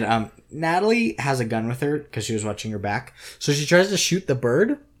 And Natalie has a gun with her because she was watching her back. So she tries to shoot the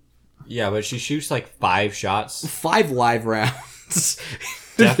bird. Yeah, but she shoots like 5 shots. 5 live rounds.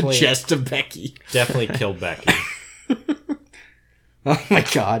 Definitely, the chest of Becky. Definitely killed Becky. Oh my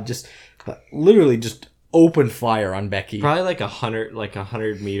god! Literally just open fire on Becky. Probably like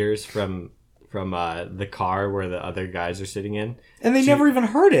 100 meters from the car where the other guys are sitting in, and they never even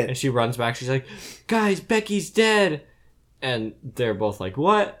heard it. And she runs back. She's like, "Guys, Becky's dead," and they're both like,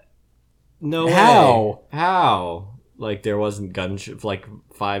 "What? No way! How? Like there wasn't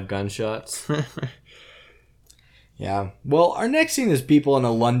 5 gunshots." Yeah. Well, our next scene is people in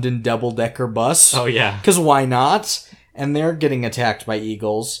a London double-decker bus. Oh, yeah. Because why not? And they're getting attacked by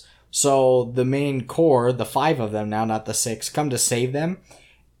eagles. So the main core, the 5 of them now, not the 6, come to save them.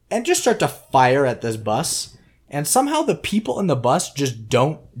 And just start to fire at this bus. And somehow the people in the bus just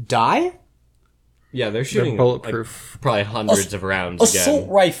don't die? Yeah, they're shooting bulletproof. Like, probably hundreds of rounds Assault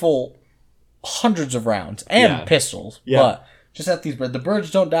rifle, hundreds of rounds. And pistols. Yeah. But just at these birds. The birds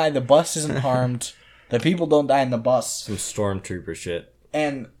don't die. The bus isn't harmed. The people don't die in the bus. Some stormtrooper shit.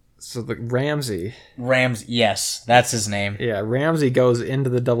 And so the Ramsey, yes, that's his name. Yeah, Ramsey goes into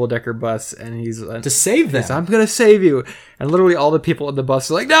the double-decker bus and he's to save them. I'm gonna save you. And literally all the people in the bus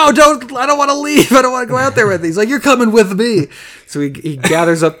are like, no, don't! I don't want to leave. I don't want to go out there with you. He's like, you're coming with me. So he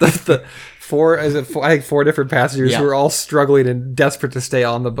gathers up the 4 different passengers who are all struggling and desperate to stay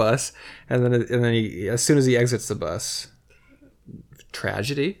on the bus. And then he, as soon as he exits the bus,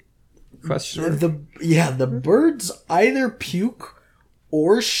 tragedy. The birds either puke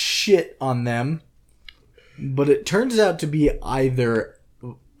or shit on them, but it turns out to be either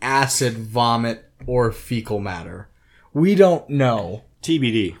acid, vomit, or fecal matter. We don't know.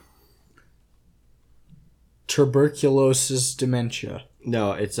 TBD. Tuberculosis dementia.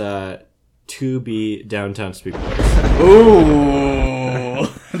 No, it's a 2B downtown speaker. Ooh,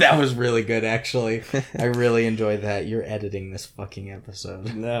 that was really good, actually. I really enjoyed that. You're editing this fucking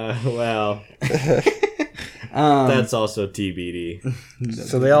episode. No, well, that's also TBD.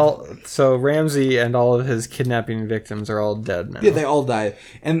 So Ramsey and all of his kidnapping victims are all dead now. Yeah, they all died.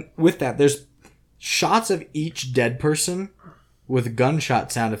 And with that, there's shots of each dead person with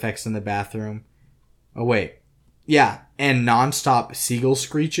gunshot sound effects in the bathroom. Oh wait, yeah, and nonstop seagull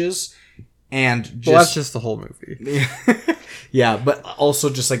screeches. And that's just the whole movie. Yeah, but also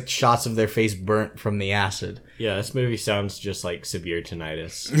just like shots of their face burnt from the acid. Yeah, this movie sounds just like severe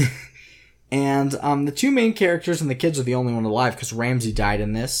tinnitus. And the 2 main characters and the kids are the only one alive because Ramsey died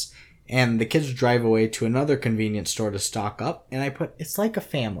in this. And the kids drive away to another convenience store to stock up. And I put, it's like a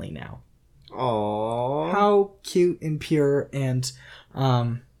family now. Aww. How cute and pure and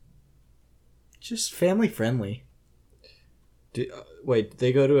just family friendly. Wait,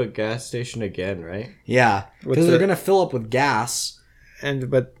 they go to a gas station again, right? Yeah, because they're gonna fill up with gas,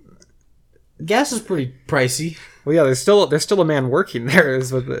 but gas is pretty pricey. Well, yeah, there's still a man working there.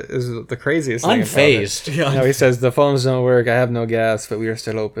 Is the craziest thing. Unfazed. Yeah. He says the phones don't work. I have no gas, but we are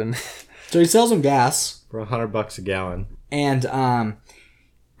still open. So he sells them gas for $100 a gallon, and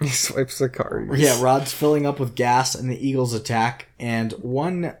He swipes the card. Yeah, Rod's filling up with gas, and the eagles attack, and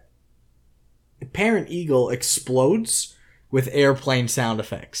one parent eagle explodes with airplane sound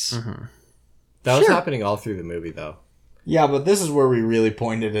effects. Mm-hmm. That was happening all through the movie, though. Yeah, but this is where we really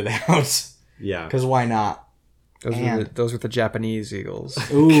pointed it out. Yeah. Because why not? Those were the Japanese eagles.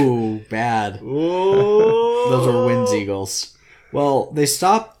 Ooh, bad. Ooh. Those are Wynn's eagles. Well,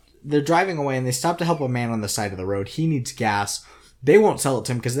 they're driving away, and they stop to help a man on the side of the road. He needs gas. They won't sell it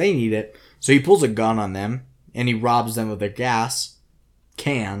to him because they need it. So he pulls a gun on them, and he robs them of their gas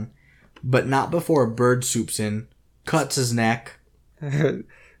can, but not before a bird swoops in, cuts his neck.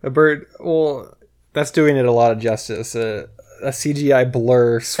 A bird, well, that's doing it a lot of justice. A CGI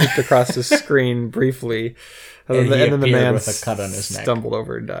blur swooped across the screen briefly, And then the man with a cut on his neck. stumbled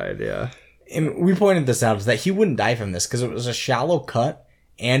over and died, yeah. And we pointed this out, is that he wouldn't die from this because it was a shallow cut,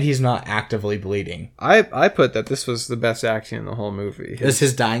 and he's not actively bleeding. I put that this was the best acting in the whole movie. Is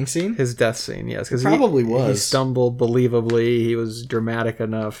his dying scene? His death scene, yes. Because Probably he was. stumbled believably. He was dramatic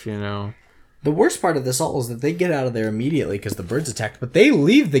enough, you know. The worst part of this all is that they get out of there immediately because the birds attacked, but they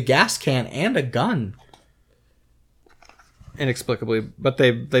leave the gas can and a gun. Inexplicably, but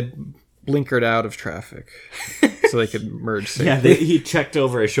they blinkered out of traffic so they could merge safely. Yeah, he checked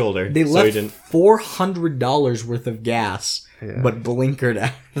over his shoulder. They so left he didn't. $400 worth of gas, but blinkered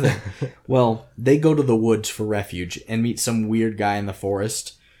out of there. Well, they go to the woods for refuge and meet some weird guy in the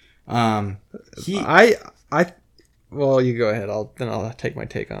forest. Well, you go ahead. I'll take my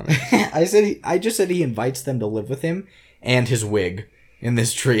take on it. I just said he invites them to live with him and his wig in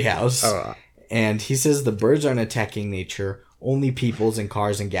this treehouse. And he says the birds aren't attacking nature, only peoples and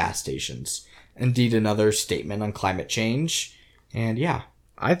cars and gas stations. Indeed, another statement on climate change. And yeah.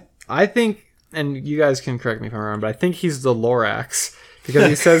 I think, and you guys can correct me if I'm wrong, but I think he's the Lorax. Because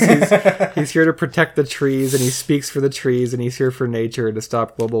he says he's here to protect the trees, and he speaks for the trees, and he's here for nature to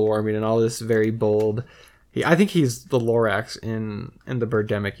stop global warming and all this very bold. I think he's the Lorax in the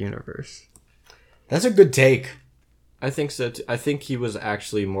Birdemic universe. That's a good take. I think so. I think he was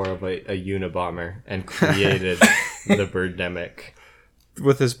actually more of a Unabomber and created the Birdemic.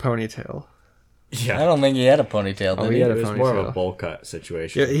 With his ponytail. Yeah. I don't think he had a ponytail, did he had It a was more of ponytail. a bowl cut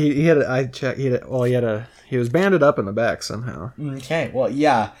situation. Yeah, he was banded up in the back somehow. Okay, well,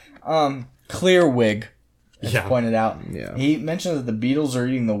 yeah. Clear wig, as pointed out. Yeah. He mentioned that the beetles are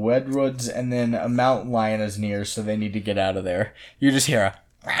eating the redwoods, and then a mountain lion is near, so they need to get out of there. You just hear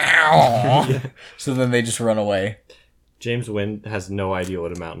a... So then they just run away. James Wynn has no idea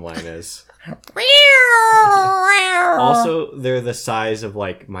what a mountain lion is. Also, they're the size of,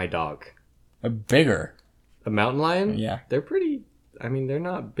 like, my dog. Bigger. A mountain lion? Yeah. They're pretty... I mean, they're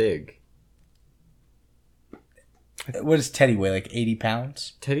not big. What does Teddy weigh, like 80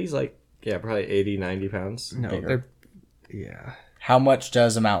 pounds? Teddy's like, yeah, probably 80, 90 pounds. No, Bigger. yeah. How much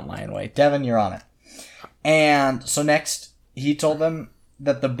does a mountain lion weigh? Devin, you're on it. And so next, he told them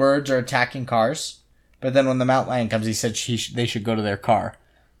that the birds are attacking cars. But then when the mountain lion comes, he said they should go to their car.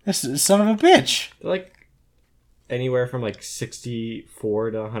 This is son of a bitch. They're like anywhere from like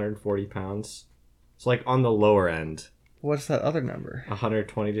 64 to 140 pounds. It's like on the lower end. What's that other number?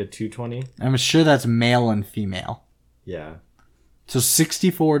 120 to 220. I'm sure that's male and female. Yeah. So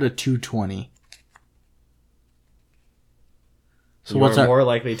 64 to 220. So You what's are our... more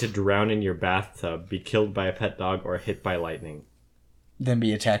likely to drown in your bathtub, be killed by a pet dog, or hit by lightning. Then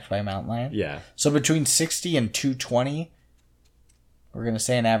be attacked by a mountain lion? Yeah. So between 60 and 220, we're going to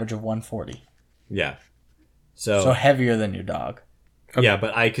say an average of 140. Yeah. So heavier than your dog. Yeah,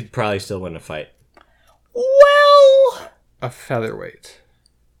 but I could probably still win a fight. Well... A featherweight.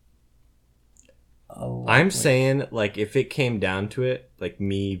 I'm saying, like, if it came down to it, like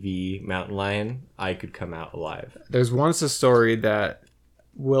me v Mountain Lion, I could come out alive. There's once a story that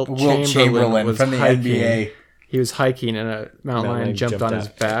Wilt Chamberlain Chamberlain was from the hiking. NBA. He was hiking and a mountain lion jumped on his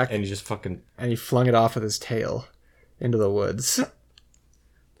back and he just fucking... and he flung it off with his tail into the woods.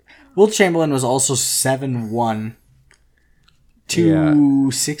 Wilt Chamberlain was also 7'1",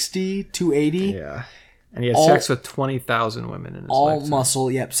 260, 280. Yeah. And he had sex with 20,000 women in his lifetime.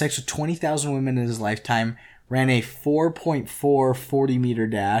 Muscle, yep. Sex with 20,000 women in his lifetime. Ran a 4.4 40-meter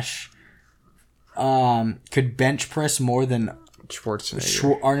dash. Could bench press more than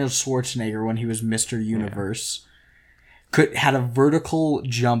Schwarzenegger. Arnold Schwarzenegger when he was Mr. Universe. Had a vertical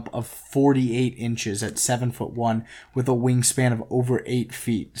jump of 48 inches at 7'1" with a wingspan of over 8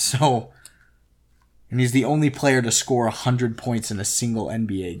 feet. So, and he's the only player to score 100 points in a single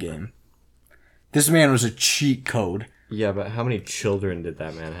NBA game. This man was a cheat code. Yeah, but how many children did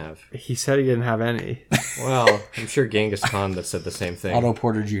that man have? He said he didn't have any. Well, I'm sure Genghis Khan that said the same thing. Otto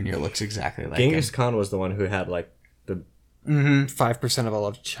Porter Jr. looks exactly like Genghis him. Khan was the one who had, like, the 5% of all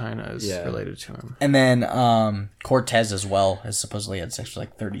of China is related to him. And then Cortez as well has supposedly had sex with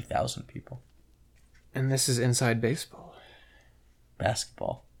like 30,000 people. And this is inside baseball.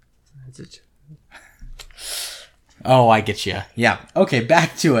 Basketball. Is it? Oh, I get you. Yeah. Okay,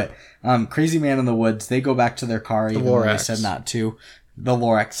 back to it. Crazy Man in the Woods. They go back to their car even though they said not to. The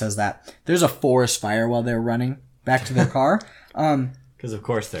Lorentz says that. There's a forest fire while they're running back to their car. Because of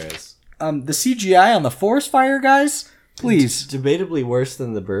course there is. The CGI on the forest fire, guys, please. It's debatably worse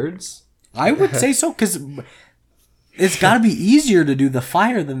than the birds. I would say so, because it's got to be easier to do the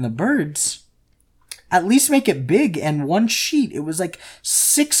fire than the birds. At least make it big and one sheet. It was like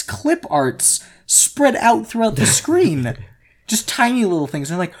 6 clip arts spread out throughout the screen. Just tiny little things.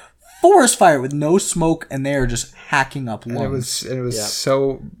 They're like, forest fire with no smoke, and they're just hacking up lungs. And it was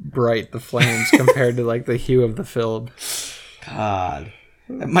so bright, the flames, compared to like the hue of the film. God.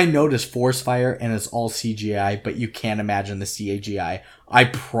 My note is forest fire, and it's all CGI, but you can't imagine the CGI. I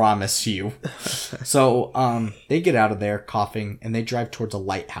promise you. So, they get out of there coughing, and they drive towards a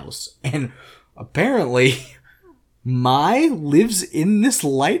lighthouse. And apparently, Mai lives in this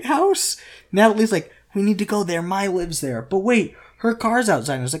lighthouse? Natalie's like, we need to go there. Mai lives there. But wait, her car's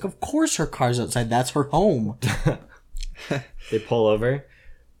outside. And I was like, of course her car's outside. That's her home. They pull over.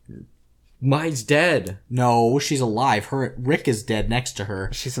 Mai's dead. No, she's alive. Rick is dead next to her.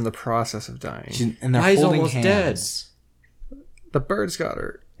 She's in the process of dying. And they're Mai's holding almost hands. The birds got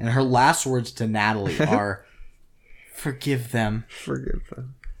her. And her last words to Natalie are, forgive them. Forgive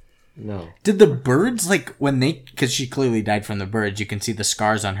them. No. Did the birds, like, when they... Because she clearly died from the birds. You can see the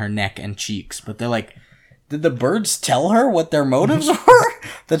scars on her neck and cheeks. But they're like... Did the birds tell her what their motives were?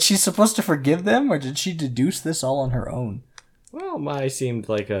 That she's supposed to forgive them? Or did she deduce this all on her own? Well, Mai seemed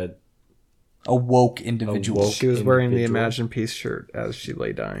like a woke individual. She was wearing the Imagine Peace shirt as she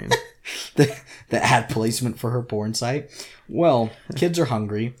lay dying. the ad placement for her porn site. Well, kids are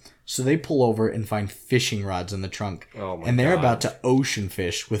hungry, so they pull over and find fishing rods in the trunk. Oh my and they're God. about to ocean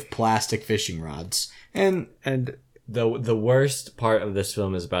fish with plastic fishing rods. And the worst part of this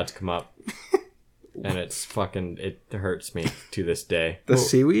film is about to come up. And it's fucking... It hurts me to this day. The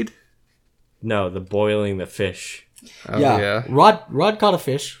seaweed? No, the boiling the fish. Oh, yeah. Rod caught a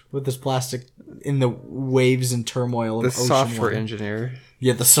fish with this plastic in the waves and turmoil of The ocean software water. engineer.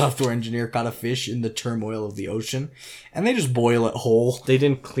 Yeah, the software engineer caught a fish in the turmoil of the ocean, and they just boil it whole. They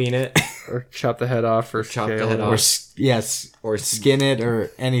didn't clean it. Or chop the head off, or Chop the scale head it. off. Or skin it,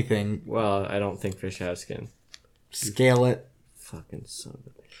 or anything. Well, I don't think fish have skin. Scale it. Fucking son of a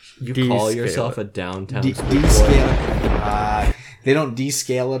bitch. You call Descale yourself it. a downtown Descale it. They don't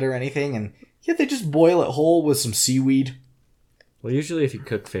descale it or anything, and yeah, they just boil it whole with some seaweed. Well, usually if you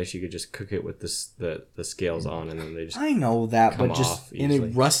cook fish, you could just cook it with the scales on, and then they just... I know that, come but just off in a easily.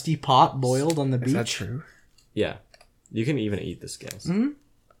 rusty pot boiled on the beach. Is that true? Yeah. You can even eat the scales.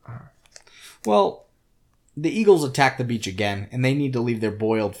 Mm-hmm. Well, the eagles attack the beach again, and they need to leave their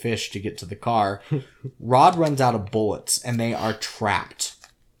boiled fish to get to the car. Rod runs out of bullets, and they are trapped.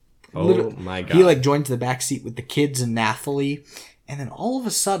 Oh my God. He joins the back seat with the kids and Nathalie, and then all of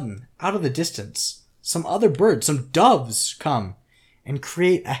a sudden, out of the distance, some other birds, some doves come and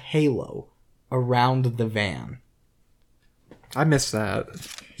create a halo around the van. I missed that.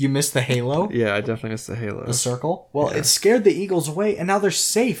 You missed the halo? Yeah, I definitely missed the halo. The circle? Well, it scared the eagles away, and now they're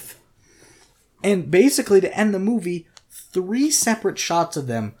safe. And basically, to end the movie, 3 separate shots of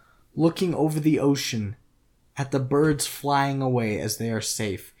them looking over the ocean at the birds flying away as they are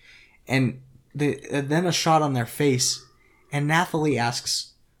safe. And then a shot on their face, and Nathalie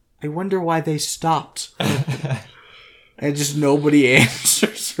asks, I wonder why they stopped. And just nobody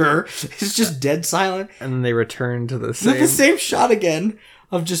answers her. It's just dead silent. And then they return to the same... The same shot again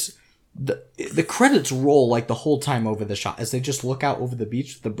of just... The credits roll like the whole time over the shot as they just look out over the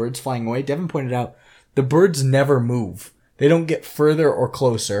beach with the birds flying away. Devin pointed out the birds never move. They don't get further or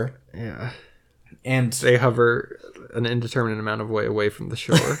closer. Yeah. And they hover an indeterminate amount of way away from the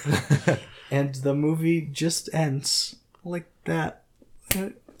shore. And the movie just ends like that.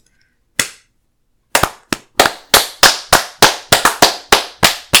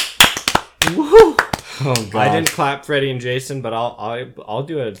 Woohoo! Oh God! I didn't clap Freddy and Jason, but I'll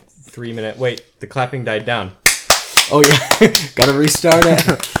do a 3-minute. Wait, the clapping died down. Oh yeah, gotta restart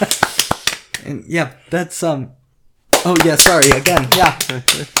it. And yeah, that's Oh yeah, sorry again. Yeah,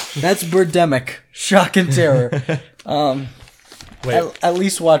 that's Birdemic. Shock and terror. Wait. At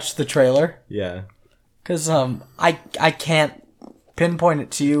least watch the trailer. Yeah. Cause I can't pinpoint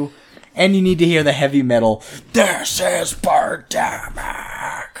it to you, and you need to hear the heavy metal. This is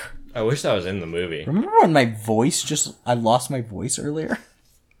Birdemic. I wish that was in the movie. Remember when I lost my voice earlier?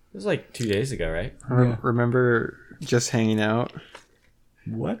 It was like 2 days ago, right? Remember Just hanging out.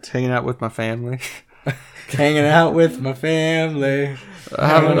 What? Hanging out with my family. Hanging out with my family.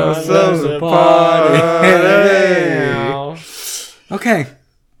 Having ourselves a party. party. Okay.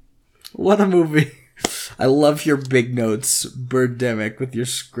 What a movie. I love your big notes, Birdemic, with your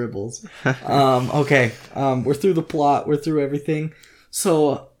scribbles. Okay. We're through the plot. We're through everything.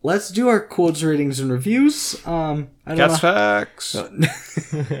 So let's do our quotes, ratings, and reviews. Cat's facts.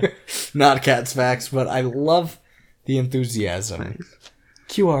 Not Cat's facts, but I love the enthusiasm. Thanks.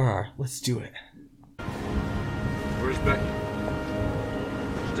 QRR. Let's do it. Where's Becky?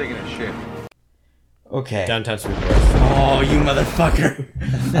 She's taking a shit. Okay. Downtown Superstore. Oh, you motherfucker.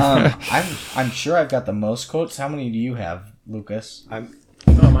 I'm sure I've got the most quotes. How many do you have, Lucas? Oh,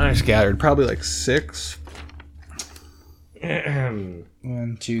 mine are scattered. Probably like 6.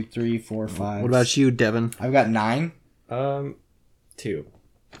 1, 2, 3, 4, 5. What about you, Devin? I've got 9. 2.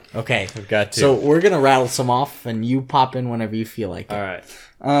 Okay. I've got 2. So we're gonna rattle some off, and you pop in whenever you feel like it. All right.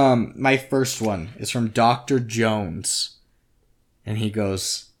 My first one is from Dr. Jones, and he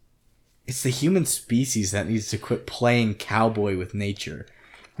goes, "It's the human species that needs to quit playing cowboy with nature.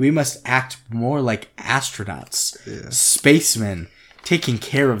 We must act more like astronauts, spacemen, taking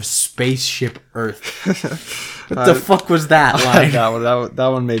care of spaceship Earth." What the fuck was that line? that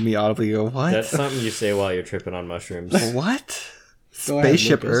one made me audibly go, what? That's something you say while you're tripping on mushrooms. What? Go ahead,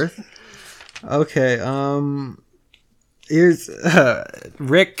 Spaceship Lucas. Earth? Okay, here's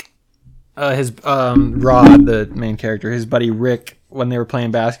Rick, his Rod, the main character, his buddy Rick, when they were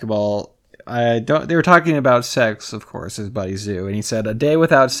playing basketball, they were talking about sex, of course, his buddies do, and he said, "A day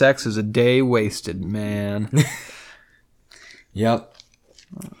without sex is a day wasted, man." Yep.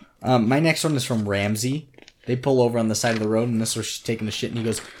 My next one is from Ramsey. They pull over on the side of the road, and this is where she's taking a shit, and he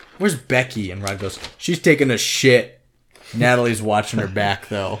goes, "Where's Becky?" And Rod goes, "She's taking a shit." Natalie's watching her back,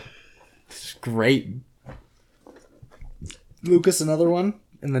 though. It's great. Lucas, another one?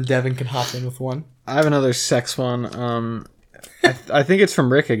 And then Devin can hop in with one. I have another sex one. I think it's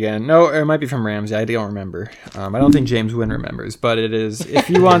from Rick again. No, it might be from Ramsey. I don't remember. I don't think James Wynn remembers, but it is. If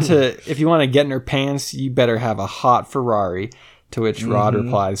you want to get in her pants, you better have a hot Ferrari. To which Rod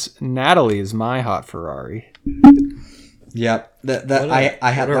replies, "Natalie is my hot Ferrari." Yep. That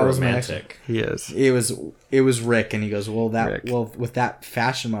was my next. romantic. He is. It was Rick, and he goes, Rick. with that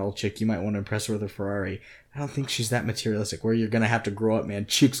fashion model chick, you might want to impress her with a Ferrari. I don't think she's that materialistic. Where you're gonna have to grow up, man.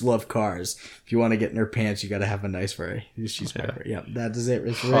 Chicks love cars. If you want to get in her pants, you gotta have a nice Ferrari. She's perfect. Yep, that is it.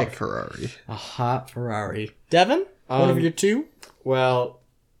 It's Hot Rick. Ferrari. A hot Ferrari. Devin, one of your 2? Well,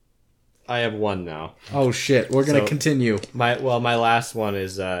 I have 1 now. Oh shit, we're gonna continue. My last one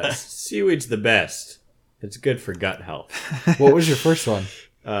is seaweed's the best. It's good for gut health. What was your first one?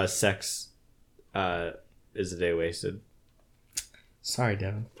 Sex is a day wasted. Sorry,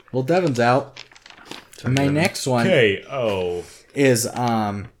 Devin. Well, Devin's out. And my next one K.O. is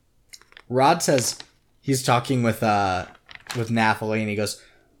Rod says he's talking with Nathalie, and he goes,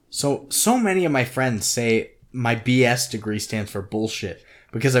 so many of my friends say my BS degree stands for bullshit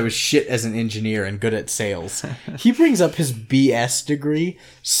because I was shit as an engineer and good at sales. He brings up his BS degree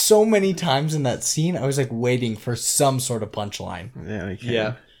so many times in that scene. I was like waiting for some sort of punchline.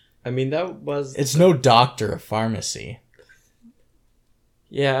 Yeah. I mean, that was... It's no doctor of pharmacy.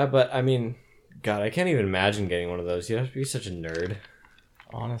 Yeah, but I mean... God, I can't even imagine getting one of those. You have to be such a nerd.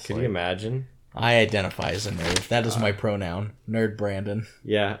 Honestly. Can you imagine? I identify as a nerd. That is my pronoun. Nerd Brandon.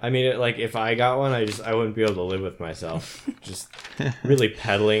 Yeah, I mean, if I got one, I wouldn't be able to live with myself. Just really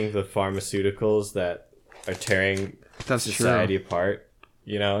peddling the pharmaceuticals that are tearing society apart.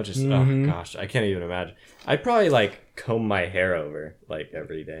 You know, just oh gosh, I can't even imagine. I'd probably like comb my hair over like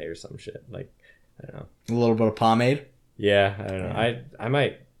every day or some shit. Like I don't know, a little bit of pomade. Yeah, I don't know. I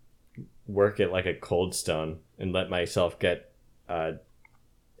might work at like a Cold Stone and let myself get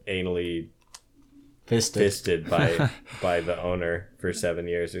anally fisted by the owner for 7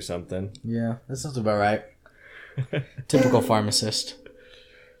 years or something. Yeah, that sounds about right. Typical pharmacist.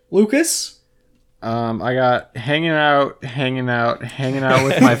 Lucas? I got hanging out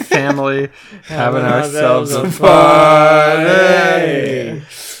with my family, having ourselves a party.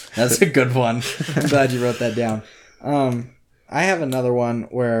 That's a good one. I'm glad you wrote that down. I have another one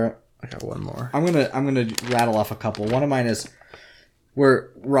where I got one more. I'm gonna rattle off a couple. One of mine is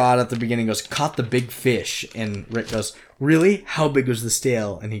where Rod at the beginning goes, "Caught the big fish," and Rick goes, "Really? How big was the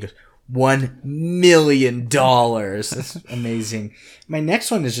scale?" And he goes, $1 million. That's amazing. My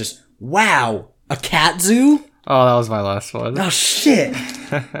next one is just, wow, a cat zoo? Oh, that was my last one. Oh shit!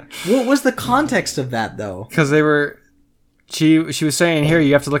 What was the context of that though? Because they were, she was saying, "Here,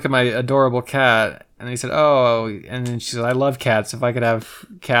 you have to look at my adorable cat," And he said, "Oh," and then she said, "I love cats. If I could have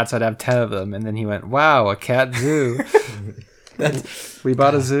cats, I'd have 10 of them." And then he went, "Wow, a cat zoo." We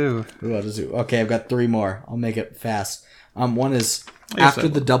bought a zoo. Okay, I've got 3 more. I'll make it fast. One is after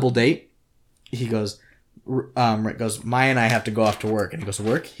the double date. He goes, Rick goes, "Maya and I have to go off to work." And he goes,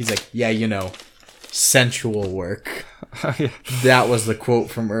 "Work?" He's like, "Yeah, you know, sensual work." That was the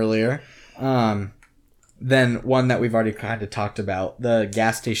quote from earlier. Then one that we've already kind of talked about. The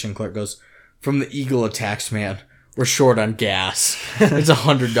gas station clerk goes, "From the Eagle attacks, man. We're short on gas. It's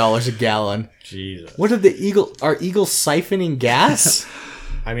 $100 a gallon." Jesus. What are Eagles siphoning gas?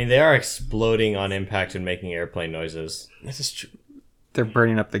 I mean, they are exploding on impact and making airplane noises. This is true. They're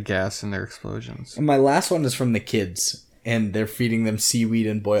burning up the gas in their explosions. And my last one is from the kids, and they're feeding them seaweed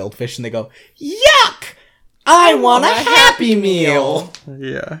and boiled fish, and they go, "Yuck! I want a Happy Meal."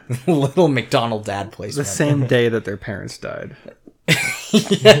 Yeah. Little McDonald dad placement. The same day that their parents died.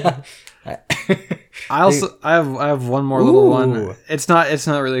 Yeah. I have one more little one. It's not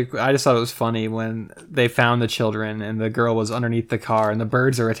really. I just thought it was funny when they found the children and the girl was underneath the car and the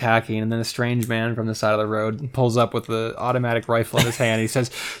birds are attacking, and then a strange man from the side of the road pulls up with the automatic rifle in his hand. He says,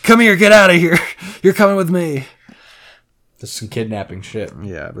 "Come here, get out of here. You're coming with me." That's some kidnapping shit.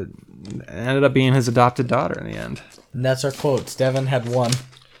 Yeah, but it ended up being his adopted daughter in the end. And that's our quotes. Devin had one.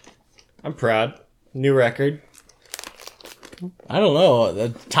 I'm proud. New record. I don't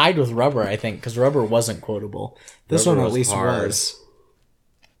know. Tied with Rubber, I think, because Rubber wasn't quotable. This Rubber one at was least hard. was.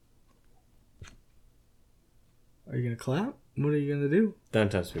 Are you gonna clap? What are you gonna do?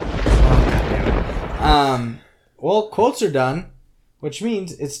 Don't touch me. Well, quotes are done, which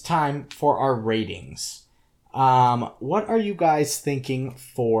means it's time for our ratings. What are you guys thinking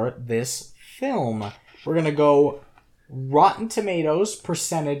for this film? We're gonna go Rotten Tomatoes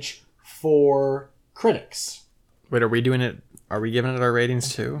percentage for critics. Wait, are we doing it? Are we giving it our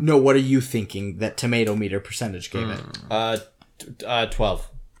ratings too? No, what are you thinking that tomato meter percentage gave it? 12.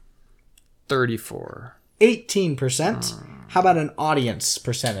 34. 18%. How about an audience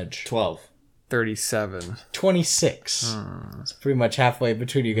percentage? 12. 37. 26. It's pretty much halfway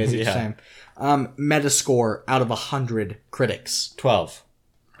between you guys each Yeah. time. Metascore out of 100 critics. 12.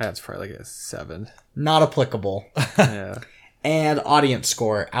 That's probably like a 7. Not applicable. Yeah. And audience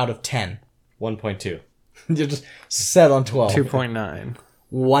score out of 10. 1.2. You're just set on 12. 2.9.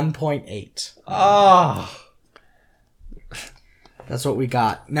 1.8. Ah. That's what we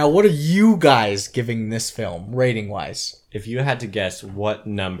got. Now, what are you guys giving this film, rating-wise? If you had to guess what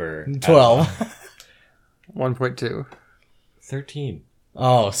number... 12. 1.2. 13.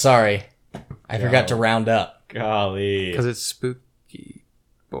 Oh, sorry. I forgot to round up. Golly. Because it's Spooky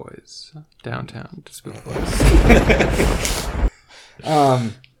Boys. Downtown to Spooky Boys.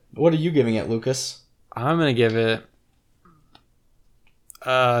 What are you giving it, Lucas? I'm going to give it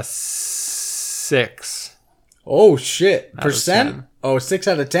a 6. Oh, shit. Out of 10. Percent? Oh, 6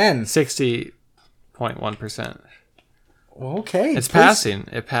 out of 10. 60.1%. Okay. It's passing.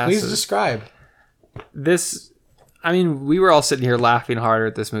 It passes. Please describe. This, I mean, we were all sitting here laughing harder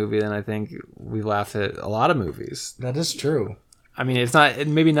at this movie than I think we laughed at a lot of movies. That is true. I mean, it's not,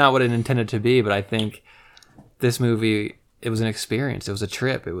 maybe not what it intended to be, but I think this movie, it was an experience. It was a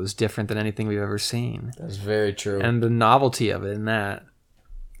trip. It was different than anything we've ever seen. That's very true. And the novelty of it in that,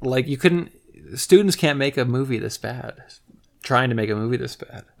 like, students can't make a movie this bad. Trying to make a movie this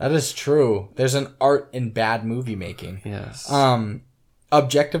bad. That is true. There's an art in bad movie making. Yes.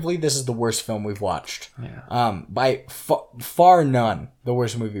 Objectively, this is the worst film we've watched. Yeah. By far none the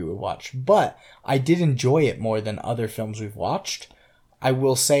worst movie we've watched. But I did enjoy it more than other films we've watched. I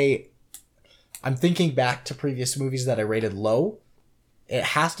will say, I'm thinking back to previous movies that I rated low. It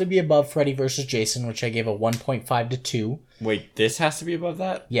has to be above Freddy vs. Jason, which I gave a 1.5 to 2. Wait, this has to be above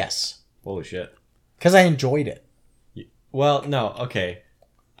that? Yes. Holy shit. Because I enjoyed it. Well, no, okay.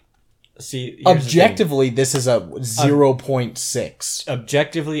 See, here's Objectively, this is a 0.6.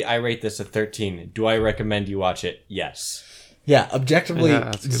 Objectively, I rate this a 13. Do I recommend you watch it? Yes. Yeah, objectively, Yeah,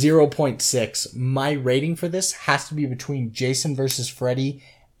 that's good. 0.6. My rating for this has to be between Jason versus Freddy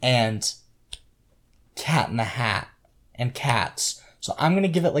and Cat in the Hat and Cats. So I'm going to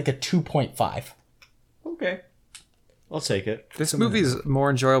give it like a 2.5. Okay. I'll take it. This movie is more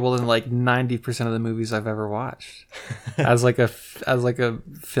enjoyable than like 90% of the movies I've ever watched. as like a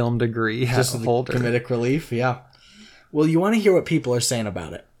film degree Just holder. comedic relief, yeah. Well, you want to hear what people are saying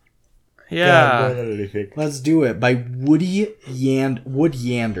about it. Yeah. Let's do it. By Wood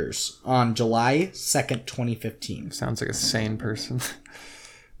Yanders on July 2nd, 2015. Sounds like a sane person.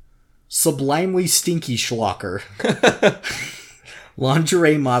 Sublimely stinky schlocker.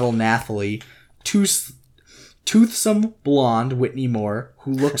 Lingerie model Nathalie. toothsome blonde Whitney Moore,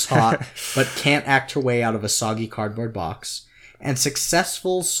 who looks hot but can't act her way out of a soggy cardboard box, and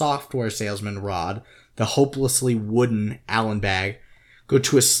successful software salesman Rod, the hopelessly wooden Allen Bag, go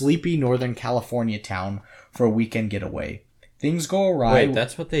to a sleepy Northern California town for a weekend getaway. Things go awry. Wait,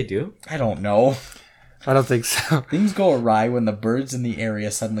 that's what they do? I don't know. I don't think so. Things go awry when the birds in the area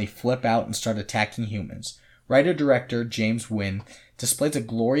suddenly flip out and start attacking humans. Writer-director James Wynn displays a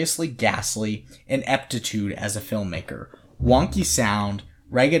gloriously ghastly ineptitude as a filmmaker. Wonky sound,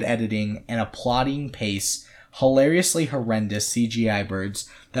 ragged editing, and a plodding pace, hilariously horrendous CGI birds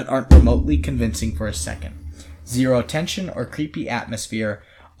that aren't remotely convincing for a second. Zero tension or creepy atmosphere,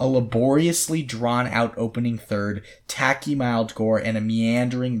 a laboriously drawn-out opening third, tacky mild gore, and a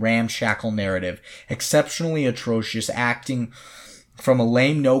meandering ramshackle narrative. Exceptionally atrocious acting from a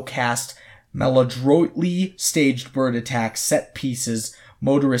lame no-cast, maladroitly staged bird attacks, set pieces.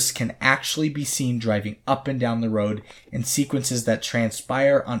 Motorists can actually be seen driving up and down the road in sequences that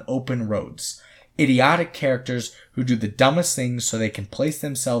transpire on open roads. Idiotic characters who do the dumbest things so they can place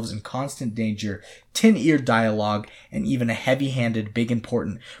themselves in constant danger, tin-eared dialogue, and even a heavy-handed, big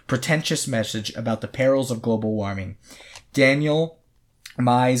important, pretentious message about the perils of global warming. Daniel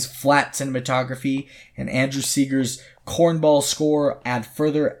Mai's flat cinematography and Andrew Seeger's cornball score add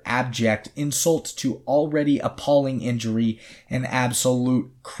further abject insult to already appalling injury and absolute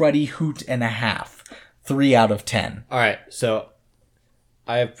cruddy hoot and a half. 3 out of 10. All right, so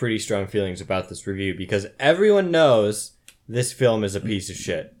I have pretty strong feelings about this review because everyone knows this film is a piece of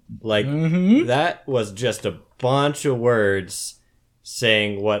shit. Like, that was just a bunch of words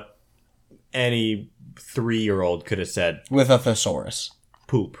saying what any 3-year-old could have said. With a thesaurus.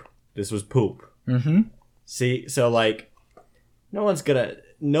 Poop. This was poop. Mm-hmm. See, so like, no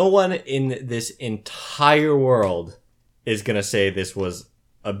one in this entire world is gonna say this was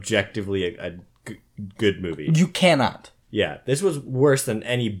objectively a good movie. You cannot. Yeah, this was worse than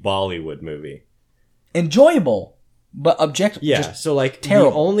any Bollywood movie. Enjoyable, but objective. Yeah, so like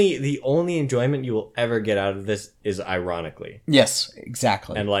terrible. the only enjoyment you will ever get out of this is ironically. Yes,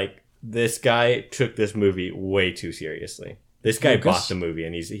 exactly. And like, this guy took this movie way too seriously. This guy Lucas? bought the movie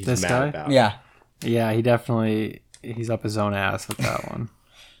and he's This mad guy? about it. Yeah. Yeah, he's up his own ass with that one.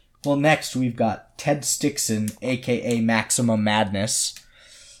 Well, next we've got Ted Stickson, a.k.a. Maximum Madness,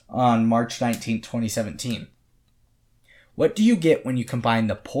 on March 19th, 2017. What do you get when you combine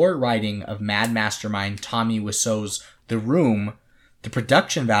the poor writing of mad mastermind Tommy Wiseau's The Room, the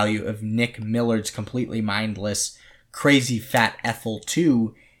production value of Nick Millard's completely mindless Crazy Fat Ethel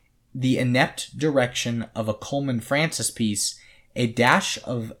 2, the inept direction of a Coleman Francis piece, a dash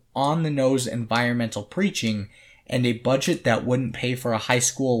of on-the-nose environmental preaching, and a budget that wouldn't pay for a high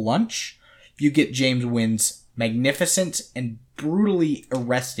school lunch? You get James Wynn's magnificent and brutally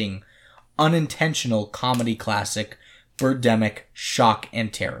arresting, unintentional comedy classic, Birdemic, Shock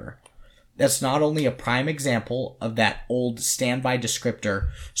and Terror. That's not only a prime example of that old standby descriptor,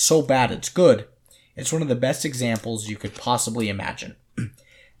 so bad it's good, it's one of the best examples you could possibly imagine.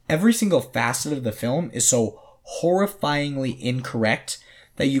 Every single facet of the film is so horrifyingly incorrect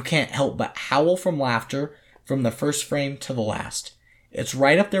that you can't help but howl from laughter from the first frame to the last. It's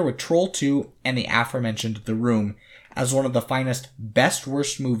right up there with Troll 2 and the aforementioned The Room as one of the finest, best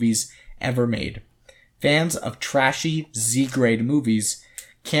worst movies ever made. Fans of trashy Z-grade movies,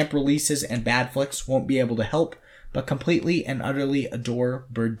 camp releases, and bad flicks won't be able to help but completely and utterly adore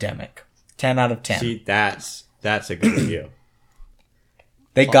Birdemic. 10 out of 10. See, that's a good review.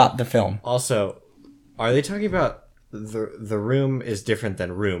 They got the film. Also, are they talking about the Room is different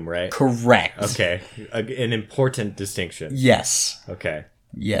than Room, right? Correct. Okay, an important distinction. Yes. Okay.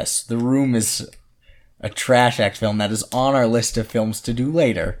 Yes, The Room is a trash act film that is on our list of films to do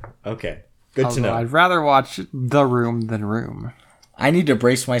later. Okay. Good to Although know. I'd rather watch The Room than Room. I need to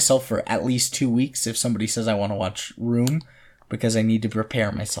brace myself for at least 2 weeks if somebody says I want to watch Room, because I need to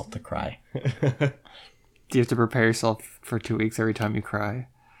prepare myself to cry. Do you have to prepare yourself for 2 weeks every time you cry?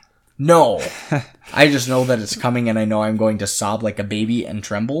 No! I just know that it's coming and I know I'm going to sob like a baby and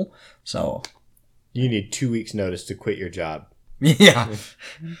tremble, so... You need 2 weeks' notice to quit your job. Yeah.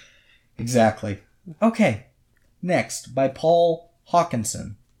 Exactly. Okay. Next, by Paul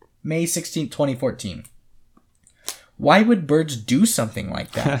Hawkinson. May 16, 2014. Why would birds do something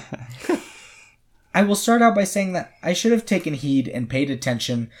like that? I will start out by saying that I should have taken heed and paid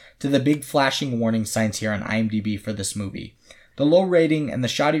attention to the big flashing warning signs here on IMDb for this movie. The low rating and the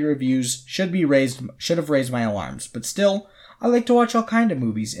shoddy reviews should have raised my alarms, but still, I like to watch all kind of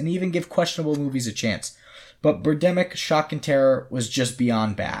movies and even give questionable movies a chance. But Birdemic, Shock and Terror was just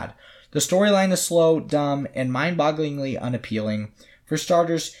beyond bad. The storyline is slow, dumb, and mind-bogglingly unappealing. For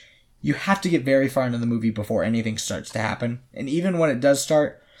starters, You have to get very far into the movie before anything starts to happen. And even when it does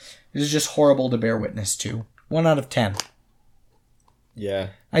start, it is just horrible to bear witness to. 1 out of 10. Yeah.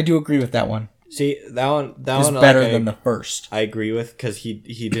 I do agree with that one. See, that one It's better than the first. I agree with, because he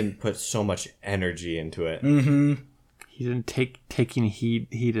didn't put so much energy into it. Mm-hmm. He didn't taking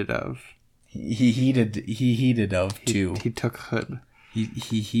heated of. He heated of too. He took hood. He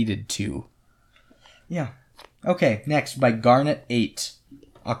heated too. Yeah. Okay, next by Garnet 8.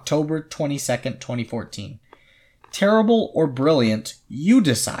 October 22nd, 2014. Terrible or brilliant, you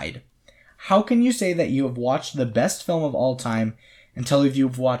decide. How can you say that you have watched the best film of all time until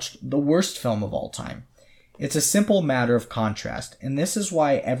you've watched the worst film of all time? It's a simple matter of contrast, and this is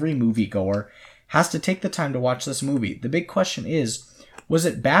why every moviegoer has to take the time to watch this movie. The big question is, was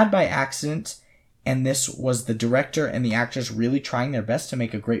it bad by accident, and this was the director and the actors really trying their best to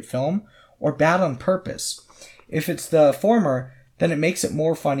make a great film, or bad on purpose? If it's the former, then it makes it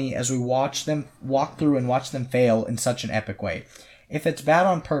more funny as we watch them walk through and watch them fail in such an epic way. If it's bad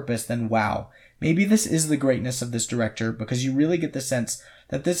on purpose, then wow, maybe this is the greatness of this director, because you really get the sense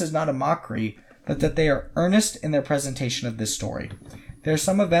that this is not a mockery, but that they are earnest in their presentation of this story. There are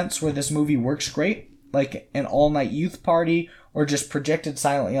some events where this movie works great, like an all-night youth party, or just projected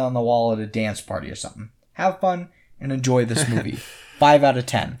silently on the wall at a dance party or something. Have fun and enjoy this movie. 5 out of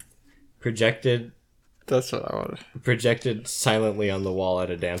 10. Projected That's what I wanted. Projected silently on the wall at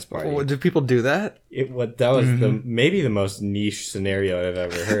a dance party. Oh, do people do that? That was maybe the most niche scenario I've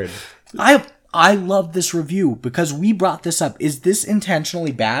ever heard. I love this review because we brought this up. Is this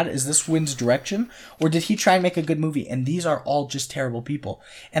intentionally bad? Is this Wynn's direction? Or did he try and make a good movie? And these are all just terrible people.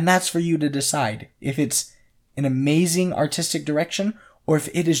 And that's for you to decide if it's an amazing artistic direction or if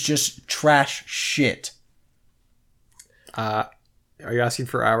it is just trash shit. Are you asking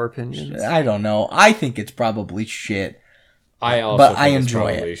for our opinions? I don't know. I think it's probably shit. I also but think I it's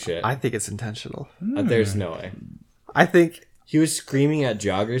enjoy probably it. shit. I think it's intentional. There's no way. I think He was screaming at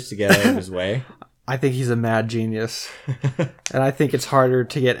joggers to get out of his way. I think he's a mad genius. And I think it's harder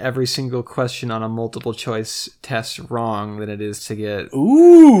to get every single question on a multiple choice test wrong than it is to get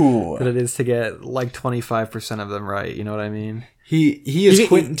like 25% of them right. You know what I mean? He is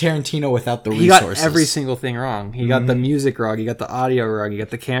Quentin Tarantino without the resources. He got every single thing wrong. He got the music wrong. He got the audio wrong. He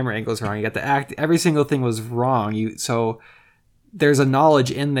got the camera angles wrong. He got the act. Every single thing was wrong. So there's a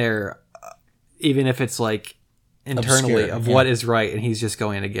knowledge in there, even if it's like internally obscure, of what is right, and he's just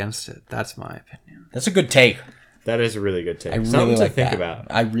going against it. That's my opinion. That's a good take. That is a really good take. I really Something like to think that. about.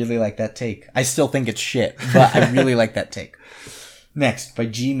 I really like that take. I still think it's shit, but I really like that take. Next, by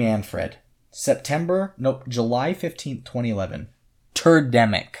G. Manfred. July 15th, 2011.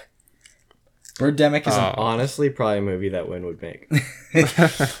 Birdemic. Birdemic is honestly probably a movie that Wynn would make.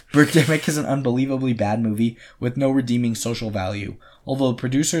 Birdemic is an unbelievably bad movie with no redeeming social value. Although the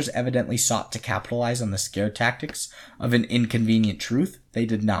producers evidently sought to capitalize on the scare tactics of an inconvenient truth, they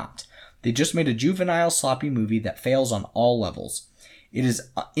did not. They just made a juvenile, sloppy movie that fails on all levels. It is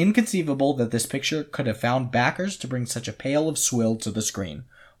inconceivable that this picture could have found backers to bring such a pail of swill to the screen.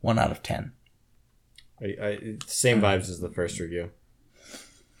 1 out of 10. Same vibes as the first review.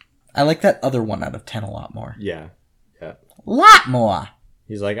 I like that other 1 out of 10 a lot more. Yeah. Lot more.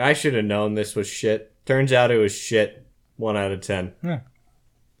 He's like, I should have known this was shit. Turns out it was shit. 1 out of 10. Yeah.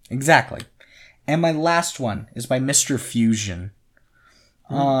 Exactly. And my last one is by Mr. Fusion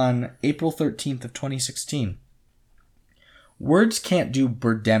on April 13th of 2016. Words can't do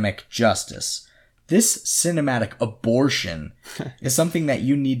Birdemic justice. This cinematic abortion is something that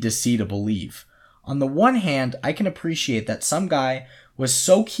you need to see to believe. On the one hand, I can appreciate that some guy was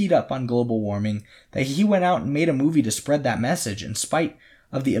so keyed up on global warming that he went out and made a movie to spread that message in spite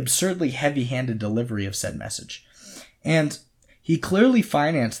of the absurdly heavy-handed delivery of said message. And he clearly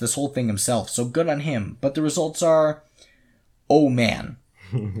financed this whole thing himself, so good on him. But the results are, oh man.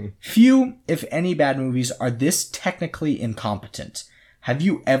 Few, if any, bad movies are this technically incompetent. Have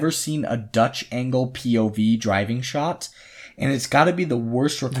you ever seen a Dutch angle POV driving shot? And it's gotta be the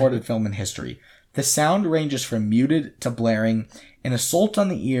worst recorded film in history. The sound ranges from muted to blaring, an assault on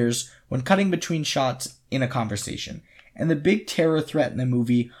the ears when cutting between shots in a conversation. And the big terror threat in the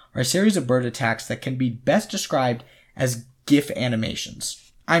movie are a series of bird attacks that can be best described as GIF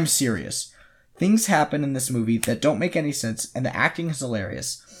animations. I'm serious. Things happen in this movie that don't make any sense, and the acting is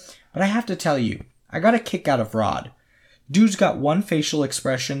hilarious. But I have to tell you, I got a kick out of Rod. Dude's got one facial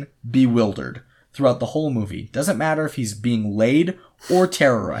expression, bewildered, throughout the whole movie. Doesn't matter if he's being laid or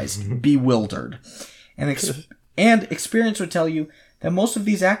terrorized, bewildered. And experience would tell you that most of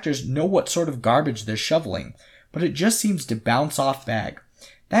these actors know what sort of garbage they're shoveling, but it just seems to bounce off bag.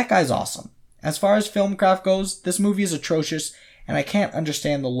 That guy's awesome. As far as film craft goes, this movie is atrocious, and I can't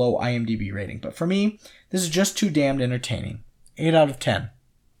understand the low IMDb rating. But for me, this is just too damned entertaining. 8 out of 10.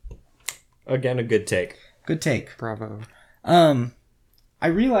 Again, a good take. Good take. Bravo. I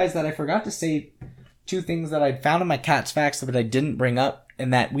realized that I forgot to say 2 things that I'd found in my Cat's Facts that I didn't bring up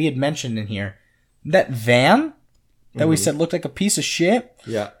and that we had mentioned in here. That van that we said looked like a piece of shit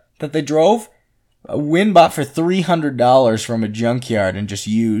that they drove, Wynn bought for $300 from a junkyard and just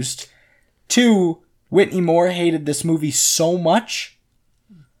used. 2, Whitney Moore hated this movie so much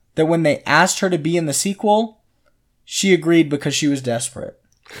that when they asked her to be in the sequel, she agreed because she was desperate.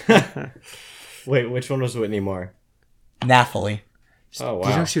 Wait, which one was Whitney Moore? Nathalie. Oh, wow. Do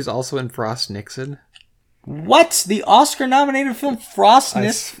you know she was also in Frost Nixon? What? The Oscar-nominated film Frost I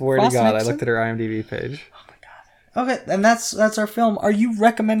Nixon? swear to God, I looked at her IMDb page. Okay, and that's our film. Are you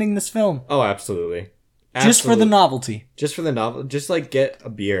recommending this film? Oh, absolutely. Just for the novelty. Just for the novel. Just like get a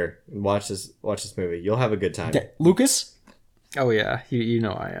beer and watch this movie. You'll have a good time. Lucas? Oh yeah, you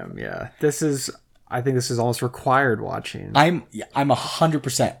know I am. Yeah, I think this is almost required watching. I'm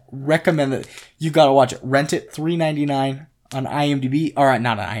 100% recommend it. You gotta watch it. Rent it, $3.99 on IMDb, or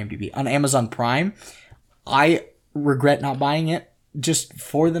not on IMDb, on Amazon Prime. I regret not buying it just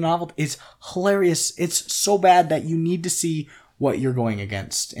for the novelty. It's hilarious. It's so bad that you need to see what you're going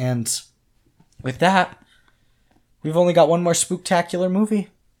against. And with that, we've only got one more spooktacular movie.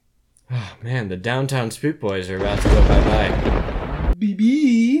 Oh, man, the Downtown Spook Boys are about to go bye-bye.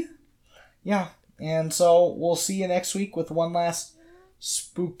 BB. Yeah, and so we'll see you next week with one last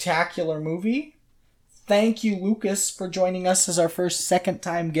spooktacular movie. Thank you, Lucas, for joining us as our first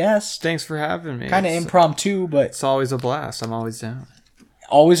second-time guest. Thanks for having me. Kind of impromptu, but it's always a blast. I'm always down.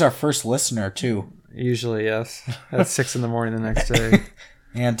 Always our first listener, too. Usually, yes. At 6 a.m. the next day.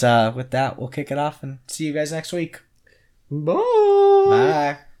 And with that, we'll kick it off and see you guys next week. Bye.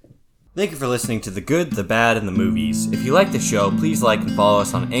 Bye. Thank you for listening to The Good, The Bad, and The Movies. If you like the show, please like and follow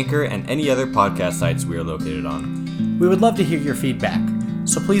us on Anchor and any other podcast sites we are located on. We would love to hear your feedback,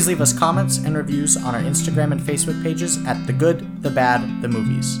 so please leave us comments and reviews on our Instagram and Facebook pages at The Good, The Bad, The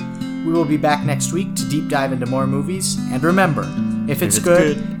Movies. We will be back next week to deep dive into more movies, and remember, if it's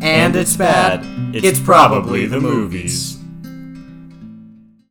good and it's bad, it's probably the movies.